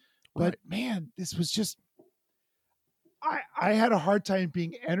speak. But man, this was just, I had a hard time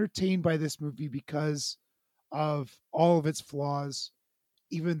being entertained by this movie because of all of its flaws,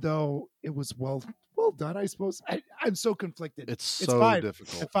 even though it was well done, I suppose. I'm so conflicted. It's so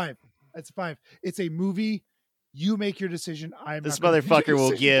difficult. It's 5. It's a movie. You make your decision. This motherfucker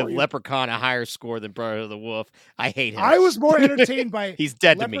will give Leprechaun a higher score than Brotherhood of the Wolf. I hate him. I was more entertained by He's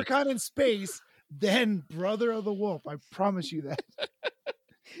dead to me. Leprechaun in space than Brother of the Wolf. I promise you that.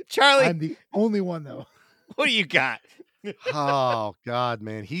 Charlie. I'm the only one, though. What do you got? Oh God,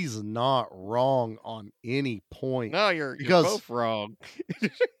 man, he's not wrong on any point. No, you're both wrong.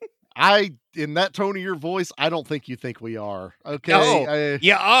 In that tone of your voice, I don't think you think we are. Okay, no,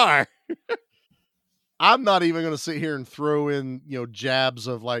 you are. I'm not even going to sit here and throw in, jabs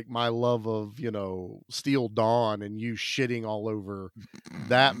of like my love of, Steel Dawn and you shitting all over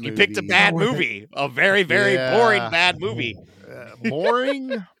that movie. You picked a bad movie, a very, very boring bad movie.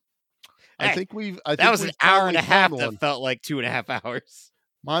 Boring. I think that was an hour and a half that felt like 2.5 hours.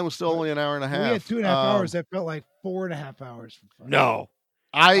 Mine was still only an hour and a half. We had 2.5 hours that felt like 4.5 hours. No.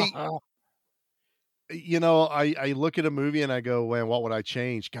 I look at a movie and I go, man, what would I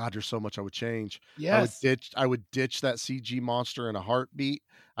change? God, there's so much I would change. Yes. I would ditch that CG monster in a heartbeat.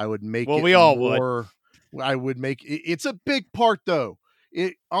 I would make it we all more, would. I would make it's a big part though.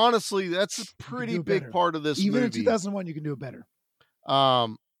 It honestly, that's a pretty big part of this Even movie. in 2001, you can do it better.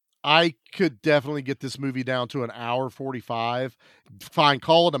 I could definitely get this movie down to an hour 45. Fine,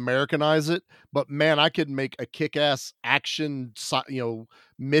 call it Americanize it, but man, I could make a kick-ass action,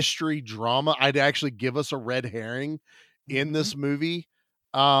 mystery drama. I'd actually give us a red herring in this movie.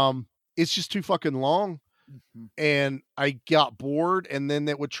 It's just too fucking long, and I got bored, and then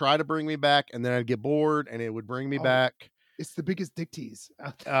it would try to bring me back, and then I'd get bored, and it would bring me back. It's the biggest dick tease.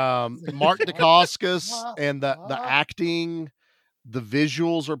 Mark Dacascos and the acting. The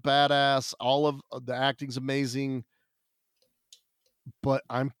visuals are badass. All of the acting's amazing, but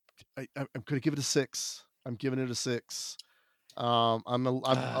I'm going to give it a 6. I'm giving it a 6. I'm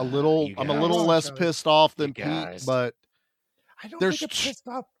a little less pissed off than Pete, but I don't think I'm pissed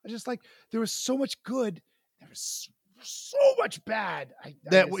off. I just there was so much good. There was so much bad.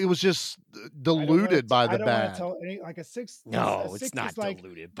 It was just diluted by the bad. Like a 6. No, it's not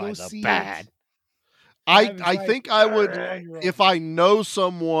diluted by the bad. I think I would, if I know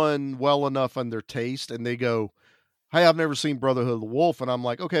someone well enough on their taste and they go, hey, I've never seen Brotherhood of the Wolf. And I'm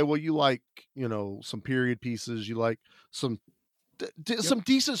like, okay, well, you like, some period pieces. You like some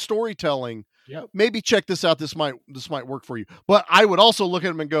decent storytelling. Yep. Maybe check this out. This might work for you. But I would also look at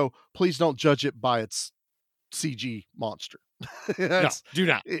them and go, please don't judge it by its CG monster. No, do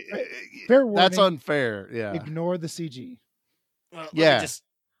not. Fair warning. That's unfair. Yeah. Ignore the CG. Let me just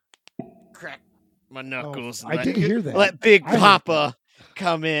crack my knuckles. I did hear that. Let Big Papa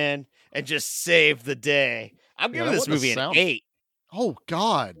come in and just save the day. I'm giving this movie an 8. Oh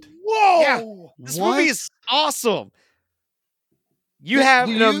God! Whoa! Yeah, this movie is awesome. You have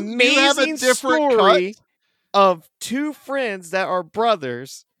an amazing story of two friends that are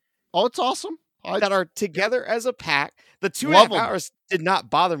brothers. Oh, it's awesome. That are together as a pack. The 2.5 hours did not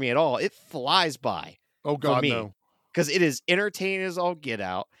bother me at all. It flies by. Oh God, no! Because it is entertaining as all get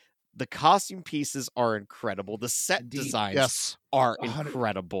out. The costume pieces are incredible. The set designs are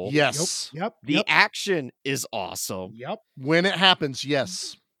incredible. Yes. Yep. The action is awesome. Yep. When it happens,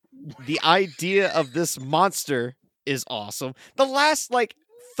 yes. The idea of this monster is awesome. The last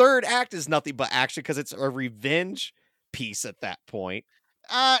third act is nothing but action because it's a revenge piece at that point.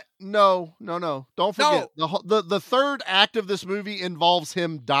 No. Don't forget. The third act of this movie involves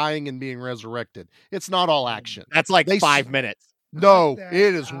him dying and being resurrected. It's not all action. That's 5 minutes. No,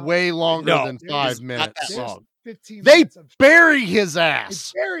 it is way longer than 5 minutes. Not that long. 15 they minutes bury his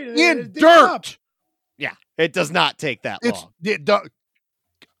ass in dirt. Yeah, it does not take that long.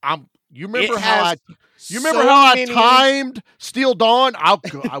 You remember how I timed Steel Dawn? I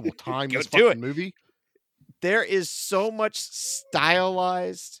will time this fucking movie. There is so much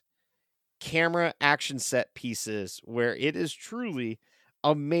stylized camera action set pieces where it is truly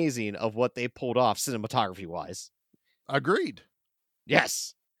amazing of what they pulled off cinematography wise. Agreed.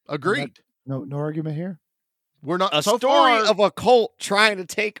 Yes. Agreed. No argument here. We're not a story of a cult trying to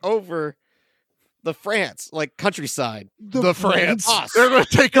take over the France, like countryside. The France. Us. They're going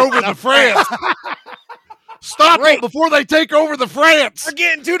to take over the France. Stop Great. them before they take over the France. We're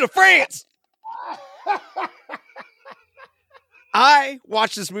getting to the France. I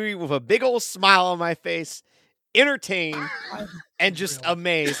watched this movie with a big old smile on my face, entertained, and just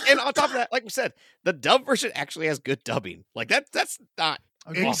amazed. And on top of that, like we said, the dub version actually has good dubbing. Like that's not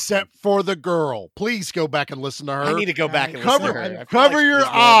Except for the girl. Please go back and listen to her. I need to go back and listen to her. I feel Cover like your she's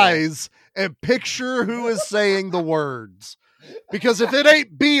normal. eyes and picture who is saying the words. Because if it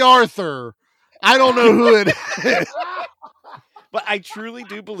ain't B. Arthur, I don't know who it is. But I truly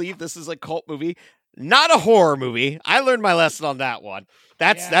do believe this is a cult movie, not a horror movie. I learned my lesson on that one.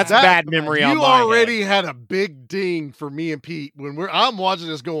 That's bad memory on You my already head. had a big ding for me and Pete when I'm watching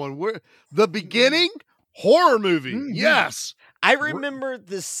this going, the beginning horror movie. Mhm. Yes. I remember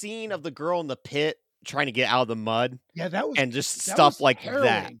the scene of the girl in the pit trying to get out of the mud Yeah, that was and just that stuff was like harrowing.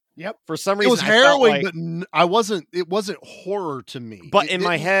 that. Yep. For some It reason, was I felt harrowing, like- but I wasn't. It wasn't horror to me. but It in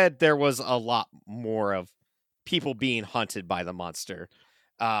my didn't- head, there was a lot more of people being hunted by the monster.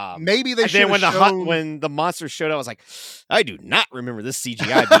 maybe they And should then when have the shown. when the monster showed up, I was like, I do not remember this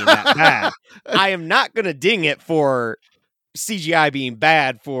CGI being that bad. I am not going to ding it for CGI being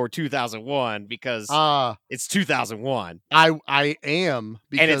bad for 2001 because it's 2001 I am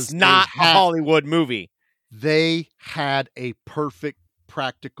because and it's not a Hollywood movie. They had a perfect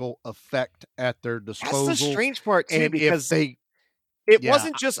practical effect at their disposal. That's the strange part too, and because if it yeah.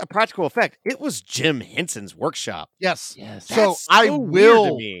 wasn't just a practical effect; it was Jim Henson's workshop. yes, Yes. So That's I so weird to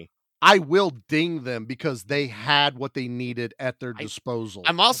will me. I will ding them because they had what they needed at their disposal.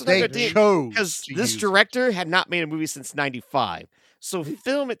 I'm also not they going to ding chose because to this use director had not made a movie since '95, so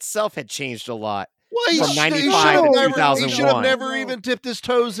film itself had changed a lot. Well, from he 95 should to have never, he should have 2001. never even tipped his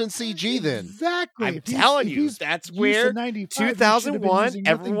toes in CG then. Exactly. I'm If he's- telling if you, he's that's used to where 95, he should have been 2001, using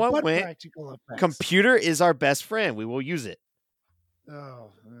nothing everyone but went, practical effects. Computer is our best friend. We will use it.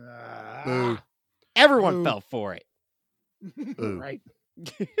 Oh, Boo. Everyone Boo. fell for it. Boo. right.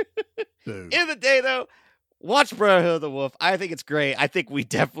 Boo. In the day, though, watch Brotherhood of the Wolf. I think it's great. I think we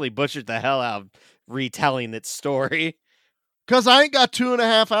definitely butchered the hell out of retelling its story. Because I ain't got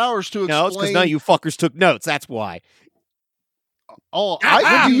 2.5 hours to explain. No, it's because none of you fuckers took notes. That's why. Oh,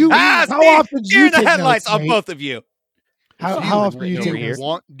 What do you- how Steve, often do you you're in the take headlights notes, on Nate? both of you. How Do often do you over take here?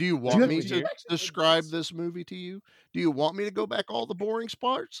 notes? Do you want you me have to to- describe this movie to you? Do you want me to go back all the boring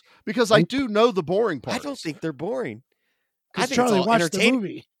parts? Because I do know the boring I parts. don't think they're boring. I Because think Charlie it's all watched the entertaining.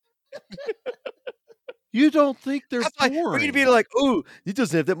 movie. You don't think they're That's like for boring. you to be like, "Ooh, it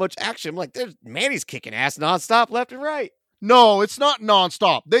doesn't have that much action." I'm like, "There's Manny's kicking ass nonstop, left and right." No, it's not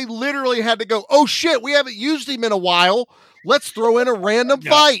nonstop. They literally had to go, oh shit, we haven't used him in a while. Let's throw in a random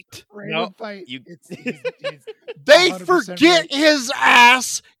No. fight. Random fight. you- It's They 100% forget right. his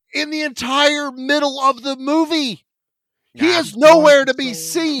ass in the entire middle of the movie. He Nah, is nowhere to be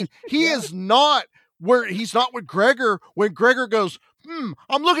so- seen. He Yeah. is not where he's not with Gregor when Gregor goes,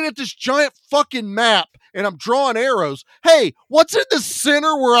 I'm looking at this giant fucking map and I'm drawing arrows. Hey, what's in the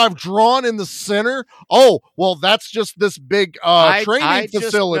center where I've drawn in the center? Oh, well, that's just this big training I just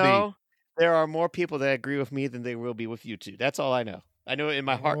facility. know there are more people that agree with me than they will be with you two. That's all I know. I know it in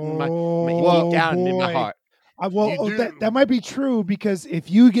my heart, in my deep down in my boy. heart. You do. That might be true because if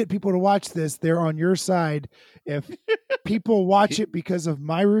you get people to watch this, they're on your side. If people watch it because of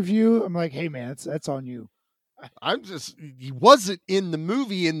my review, I'm like, hey man, that's on you. He wasn't in the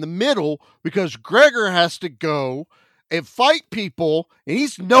movie in the middle because Gregor has to go and fight people and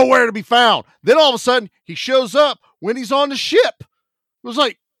he's nowhere to be found. Then all of a sudden he shows up when he's on the ship. It was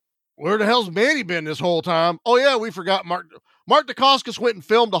like, where the hell's Manny been this whole time? Oh yeah, we forgot Mark Dacascos went and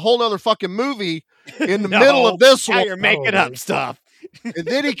filmed a whole other fucking movie in the middle of this Now one. you're making up stuff. And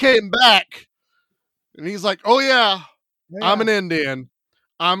then he came back and he's like, oh yeah, I'm an Indian.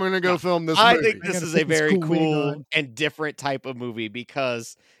 I'm going to go film this I movie. think this gotta is put a this very cool wig cool on. and different type of movie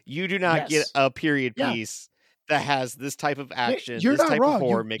because you do not get Yes. a period Yeah. piece that has this type of action, You're this not type wrong. of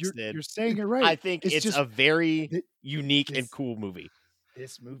horror You're- mixed you're, in. You're saying it right. I think it's just a very th- unique and this- cool movie.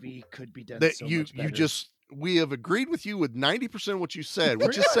 this movie could be done that so you much better. we have agreed with you with 90% of what you said.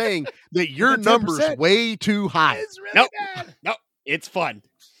 We're just saying that your The number's 10%. way too high. It's really Nope. bad. No, it's fun.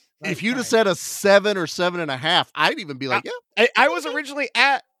 If you'd have said a 7 or 7.5, I'd even be like, yeah. I was originally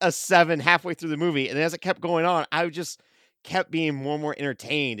at a 7 halfway through the movie, and as it kept going on, I just kept being more and more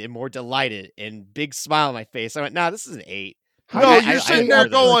entertained and more delighted and big smile on my face. I went, nah, this is an 8. No, I- you're I- sitting I- there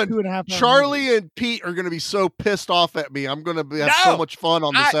going, 2.5 hour Charlie movie. and Pete are going to be so pissed off at me. I'm going to have so No! much fun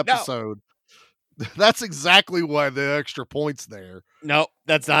on this No. episode. That's exactly why the extra points there. No,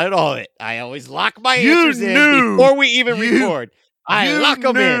 that's not at all it. I always lock my You answers in knew. before we even You- record. I you lock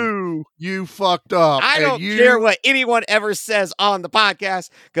them in. knew you fucked up. I and don't care what anyone ever says on the podcast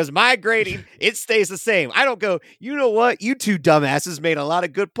because my grading, it stays the same. I don't go, you know what? You two dumbasses made a lot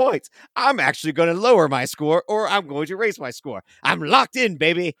of good points. I'm actually going to lower my score or I'm going to raise my score. I'm locked in,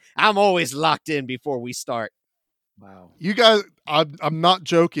 baby. I'm always locked in before we start. Wow. You guys, I'm not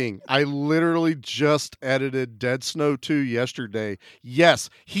joking. I literally just edited Dead Snow 2 yesterday. Yes,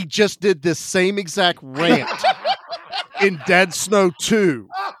 he just did this same exact rant in Dead Snow 2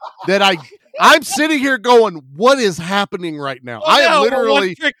 that I'm sitting here going, what is happening right now? I am literally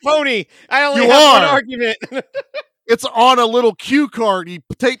one trick pony. I only have one argument. It's on a little cue card he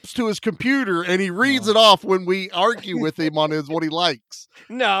tapes to his computer and he reads it off when we argue with him on what he likes.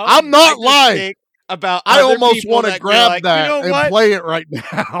 No, I'm not lying. I almost want to grab that you know and what? play it right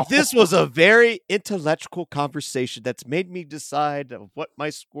now. This was a very intellectual conversation that's made me decide of what my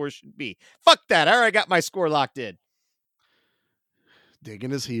score should be. Fuck that. I already got my score locked in.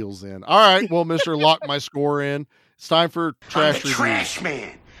 Digging his heels in. All right. Well, Mr. Lock my score in. It's time for trash review. Trash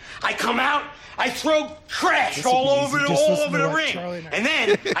man. I come out, I throw trash all over the ring. And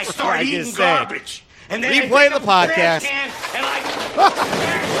then I start eating garbage. And then replay the podcast. And I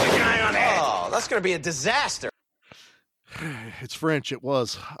the guy on the head. Oh, that's going to be a disaster. It's French. It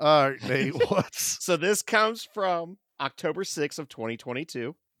was. All right, Nate, what's... So this comes from October 6th of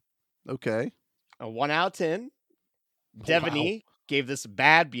 2022. Okay. A 1 out of 10. Devaney gave this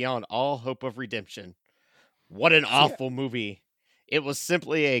bad beyond all hope of redemption. What an awful movie. It was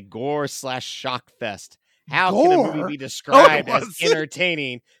simply a gore/shock fest. How can a movie be described as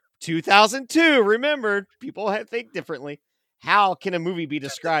entertaining? 2002, remember, people think differently. How can a movie be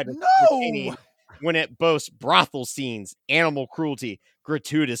described as entertaining when it boasts brothel scenes, animal cruelty,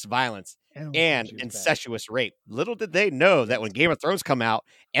 gratuitous violence, and incestuous rape? Little did they know that when Game of Thrones come out,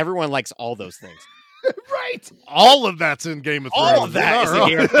 everyone likes all those things. Right. All of that's in Game of Thrones. All of that is in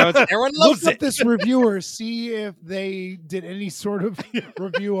Game of Thrones. Everyone loves Look it. up this reviewer, see if they did any sort of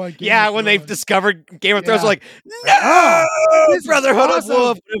review on Game of when Thrones. they've discovered Game of Thrones, like, no, Brotherhood of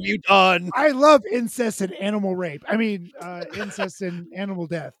Wolves, what have you done? I love incest and animal rape. I mean, incest and animal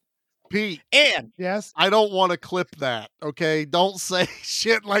death. Pete, and yes, I don't want to clip that. Okay, don't say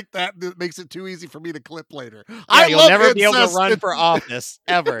shit like that. That makes it too easy for me to clip later. You'll never be able to run for office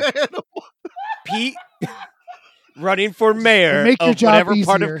ever. Pete running for mayor Make your of job whatever easier.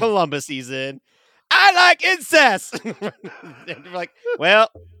 part of Columbus he's in. I like incest. And you're like, well,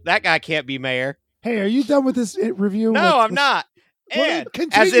 that guy can't be mayor. Hey, are you done with this review? No, I'm not. And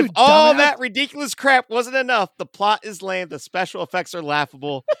continue, as if all dumbass. that ridiculous crap wasn't enough, the plot is lame, the special effects are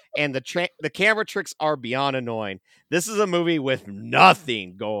laughable, and the camera tricks are beyond annoying. This is a movie with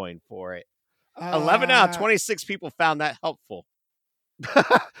nothing going for it. 11 out of 26 people found that helpful.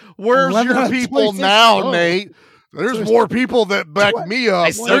 Where's your people now, Nate? There's more people that back me up. I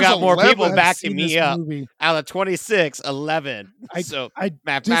still got more 11. people backing me up. Movie. Out of 26, 11. I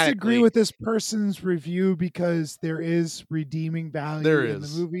disagree with this person's review because there is redeeming value in the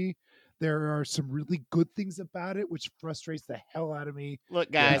movie. There are some really good things about it, which frustrates the hell out of me. Look,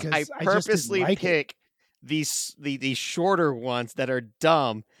 guys, I purposely pick these shorter ones that are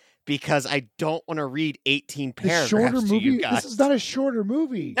dumb because I don't want to read 18 paragraphs. Shorter to movie. you guys. This is not a shorter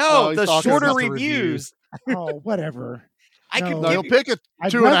movie. No, the shorter reviews. Oh, whatever. You'll pick a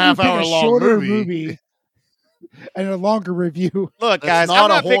I'd 2.5 rather hour pick a long shorter movie. and a longer review. Look, guys, not I'm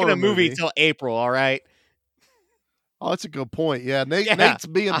not a picking horror a movie movie. till April. All right. Oh, that's a good point. Yeah, Nate's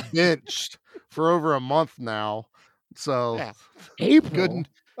being benched for over a month now. So April. Good.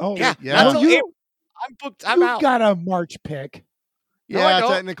 Oh, yeah. Yeah. Until You- April. I'm booked. I'm You've out. got a March pick. No, I Yeah,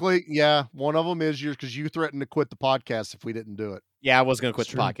 don't. technically, yeah. One of them is yours because you threatened to quit the podcast if we didn't do it. Yeah, I was going to quit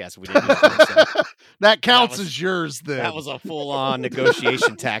That's the true. podcast if we didn't do it. So That counts was- as yours then. that was a full-on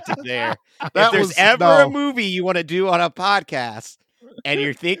negotiation tactic there. That If there's was- ever no. a movie you want to do on a podcast and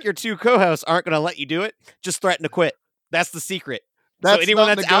you think your two co-hosts aren't going to let you do it, just threaten to quit. That's the secret. That's so anyone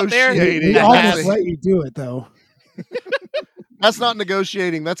not that's out there, negotiating. We that almost has- let you do it, though. That's not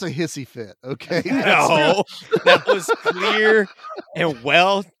negotiating. That's a hissy fit. Okay. no, that was clear and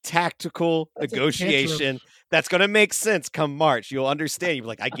well tactical That's a negotiation. That's going to make sense come March. You'll understand. You're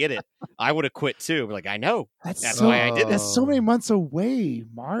like, I get it. I would have quit too. We're like, I know. That's so, why I did That's so many months away.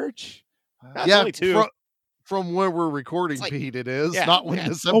 March. That's yeah, only two. From when we're recording, It's like- Pete, it is yeah, not when yeah.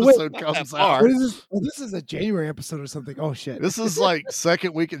 this Oh, wait, episode not that comes far. out. What is this? Oh, this is a January episode or something. Oh shit! This is like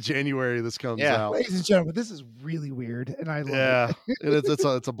second week of January. This comes Yeah. out. Ladies and gentlemen, this is really weird, and I love Yeah, it.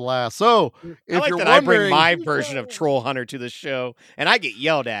 it's a blast. So I if like you're that I bring wondering, my version of Troll Hunter to the show, and I get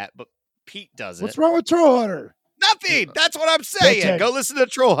yelled at, but Pete does it. What's wrong with Troll Hunter? Nothing. That's what I'm saying. Okay. Go listen to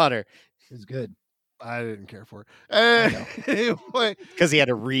Troll Hunter. It's good. I didn't care for it. Anyway, because he had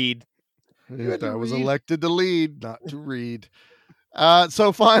to read. I was elected to lead, not to read.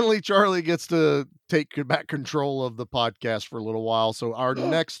 So finally, Charlie gets to take back control of the podcast for a little while. So our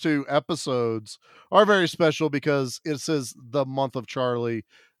next 2 episodes are very special because it says the month of Charlie,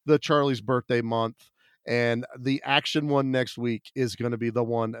 the Charlie's birthday month. And the action one next week is going to be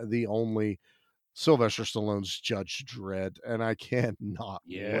the only Sylvester Stallone's Judge Dredd. And I cannot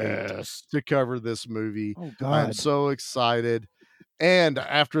wait to cover this movie. Oh, God. I'm so excited. And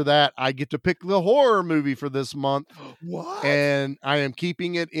after that, I get to pick the horror movie for this month. What? And I am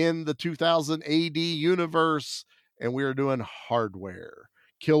keeping it in the 2000 AD universe. And we are doing Hardware.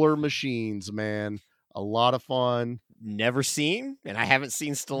 Killer Machines, man. A lot of fun. Never seen, and I haven't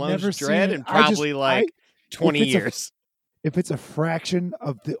seen Stallone's Never Dread seen it. in probably 20 years. If it's a fraction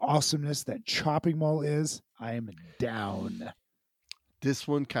of the awesomeness that Chopping Mall is, I am down. This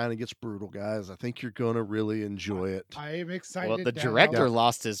one kind of gets brutal, guys. I think you're going to really enjoy it. I am excited. Well, the director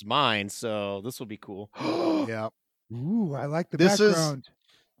lost his mind, so this will be cool. Yeah. Ooh, I like the This background.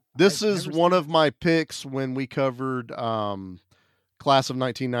 This is one of my picks when we covered Class of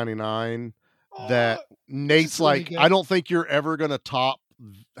 1999 that Nate's really like, good. I don't think you're ever going to top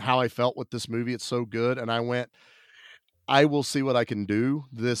how I felt with this movie. It's so good. And I went, I will see what I can do.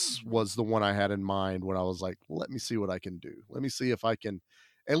 This was the one I had in mind when I was like, let me see what I can do. Let me see if I can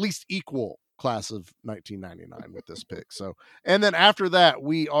at least equal Class of 1999 with this pick. So, and then after that,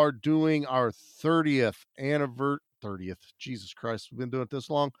 we are doing our 30th anniversary. 30th. Jesus Christ. We've been doing it this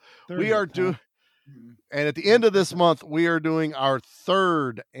long. We are doing, and at the end of this month, we are doing our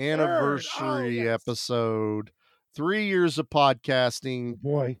 3rd anniversary episode. 3 years of podcasting.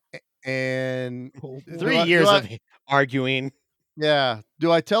 Boy. And 3 years of arguing. Yeah.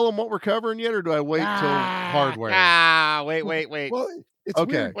 Do I tell them what we're covering yet, or do I wait till Hardware? Wait. Well, it's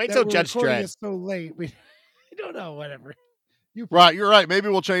Okay. weird Wait that till we're Judge recording Dredd. it so late. I don't know. Whatever. Right, you're right. Maybe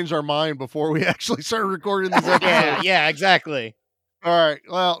we'll change our mind before we actually start recording these episodes. yeah, exactly. All right.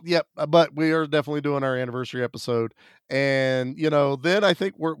 Well, yep. But we are definitely doing our anniversary episode, and then I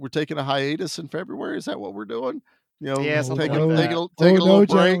think we're taking a hiatus in February. Is that what we're doing? Yeah, something taking like that. taking a little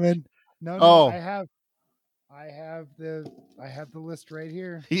break. Gentlemen. No, Oh. I have the list right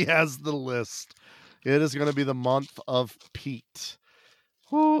here. He has the list. It is going to be the month of Pete.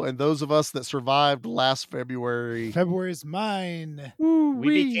 Whew, and those of us that survived last February. February's mine.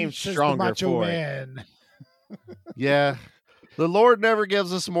 We became Says the stronger Macho for it. Man. Yeah. The Lord never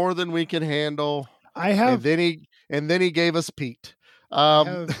gives us more than we can handle. I have and then he gave us Pete.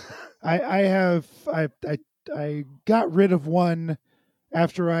 I got rid of one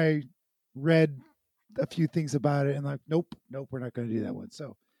after I read a few things about it and like, nope, we're not going to do that one.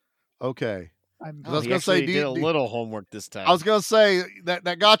 So okay. I was going to say, did a little homework this time. I was going to say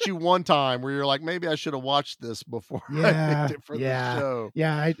that got you one time where you're like, maybe I should have watched this before I picked it for the show.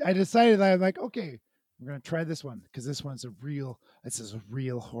 Yeah, I decided that I'm like, okay, we're going to try this one because this is a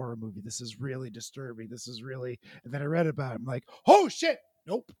real horror movie. This is really disturbing. This is really, and then I read about it. I'm like, oh shit,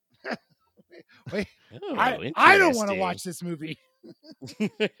 nope. Wait, I don't want to watch this movie.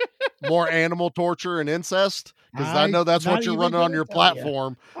 More animal torture and incest, because I know that's what you're running on your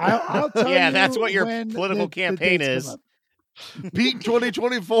platform. I'll tell you. Yeah, that's what your political campaign is. Pete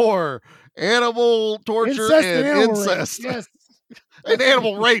 2024, animal torture Incest and animal incest. Rape. Yes. And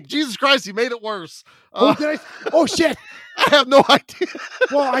animal rape. Jesus Christ, he made it worse. Oh shit. I have no idea.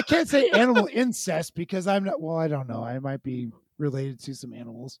 Well, I can't say animal incest because I'm not. Well, I don't know. I might be related to some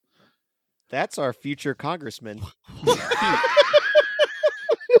animals. That's our future congressman.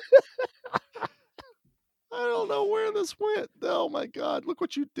 I don't know where this went. Oh my God! Look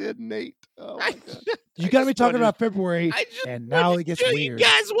what you did, Nate. Oh my God! You got me talking about February, and now it gets weird. You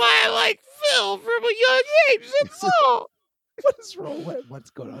guys why I like Phil from a young age. That's all. What is wrong?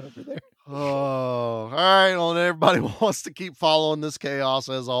 What's going on over there? Oh, all right. Well, everybody wants to keep following this chaos.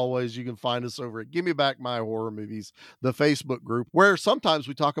 As always, you can find us over at Give Me Back My Horror Movies, the Facebook group, where sometimes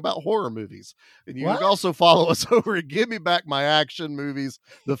we talk about horror movies. And you can also follow us over at Give Me Back My Action Movies,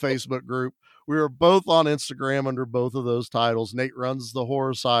 the Facebook group. We are both on Instagram under both of those titles. Nate runs the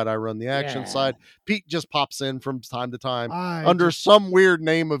horror side. I run the action side. Pete just pops in from time to time under some weird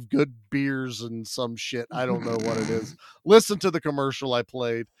name of good beers and some shit. I don't know what it is. Listen to the commercial I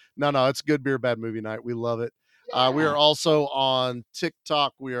played. No, it's Good Beer, Bad Movie Night. We love it. We are also on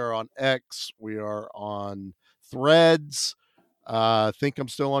TikTok. We are on X. We are on Threads. I think I'm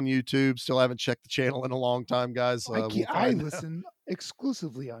still on YouTube. Still haven't checked the channel in a long time, guys. I listen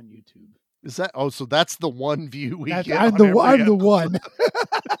exclusively on YouTube. Is that? Oh, so that's the one view we get. I'm the one.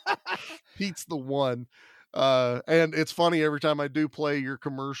 Pete's the one. And it's funny, every time I do play your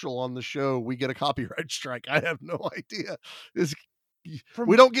commercial on the show, we get a copyright strike. I have no idea.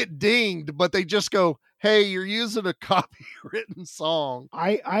 We don't get dinged, but they just go, "Hey, you're using a copywritten song."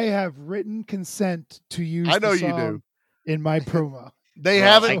 I have written consent to use. I know the you song do. In my promo. They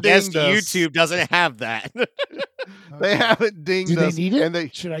haven't I guess dinged us. YouTube doesn't have that. They haven't dinged Do us. they need it?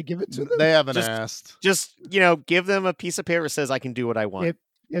 And Should I give it to them? They haven't asked. Just give them a piece of paper that says I can do what I want.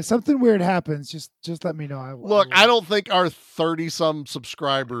 If something weird happens, just let me know. Look, I don't think our 30-some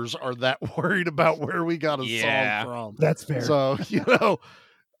subscribers are that worried about where we got a song from. That's fair. So,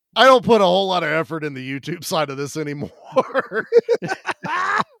 I don't put a whole lot of effort in the YouTube side of this anymore.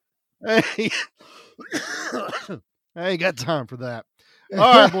 I ain't got time for that. All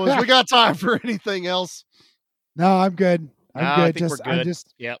right, boys, we got time for anything else? No, I'm good. I I'm think we're good. I'm good.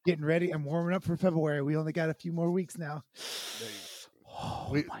 just Yep. getting ready. I'm warming up for February. We only got a few more weeks now.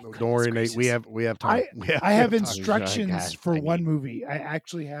 Don't worry, Nate. We have time. I have time. instructions for one movie. I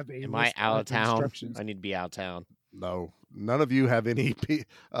actually have a. Am I list out of town? instructions. I need to be out of town. No, none of you have any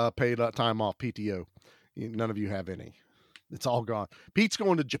paid time off PTO. None of you have any. It's all gone. Pete's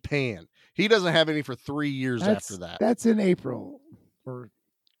going to Japan. He doesn't have any for 3 years after that. That's in April March,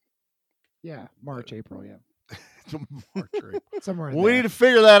 April. Yeah, March, April. somewhere. In We there. need to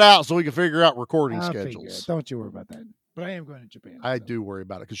figure that out so we can figure out recording I'll figure schedules. it. Don't you worry about that. But I am going to Japan. I do worry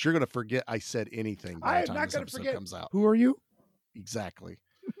about it because you're going to forget I said anything by I the am time not this going to episode forget. comes out. Who are you? Exactly.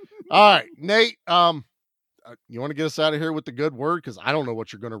 All right, Nate. You want to get us out of here with the good word? Because I don't know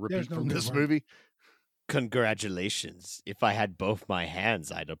what you're going to repeat no from good this word. movie. Congratulations. If I had both my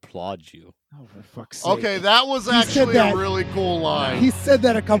hands, I'd applaud you. Oh, for fuck's sake. Okay, that was He said actually that. a really cool line. He said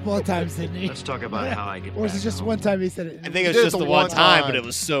that a couple of times, didn't he? Let's talk about how I get Or was it back just home. one time he said it? I think it was did just the the one one time, but time. it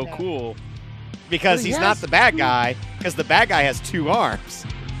was so cool. Because But he he's has not the bad guy, because the bad guy has 2 arms.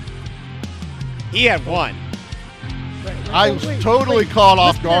 He had one. I was totally caught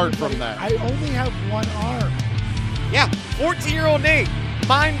off guard from that. I only have one arm. Yeah, 14-year-old Nate,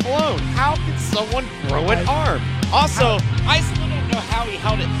 mind blown. How could someone throw an arm? Also, I still don't know how he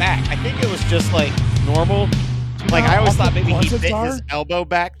held it back. I think it was just like normal. Like I always thought maybe he corsets bit are? his elbow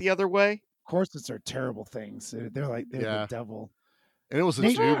back the other way. Corsets are terrible things. They're like the devil. And it was a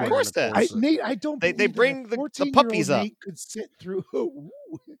Nate, dude wearing a course that. corset. Nate, I don't. They believe bring that a the 14-year-old puppies up. Nate could sit through.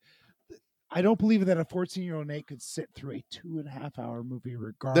 I don't believe that a 14-year-old Nate could sit through a 2.5-hour movie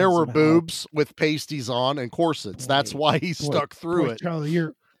regardless. There were of how- boobs with pasties on and corsets. That's why he stuck through it. Charlie,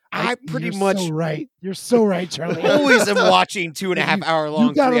 you're pretty you're much so right. You're so right, Charlie. always am watching 2.5 hour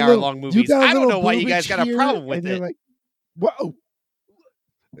long, 3 hour long movies. I don't know why you guys got a problem with it. Like, whoa!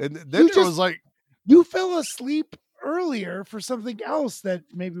 And then there was like, you fell asleep earlier for something else that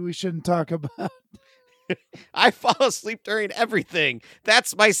maybe we shouldn't talk about. I fall asleep during everything.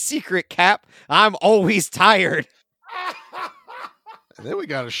 That's my secret, Cap. I'm always tired. and then we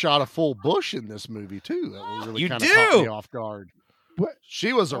got a shot of full bush in this movie too. That really You kind of caught do. me off guard. What?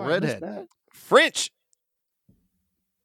 She was a Oh, I missed redhead. that. French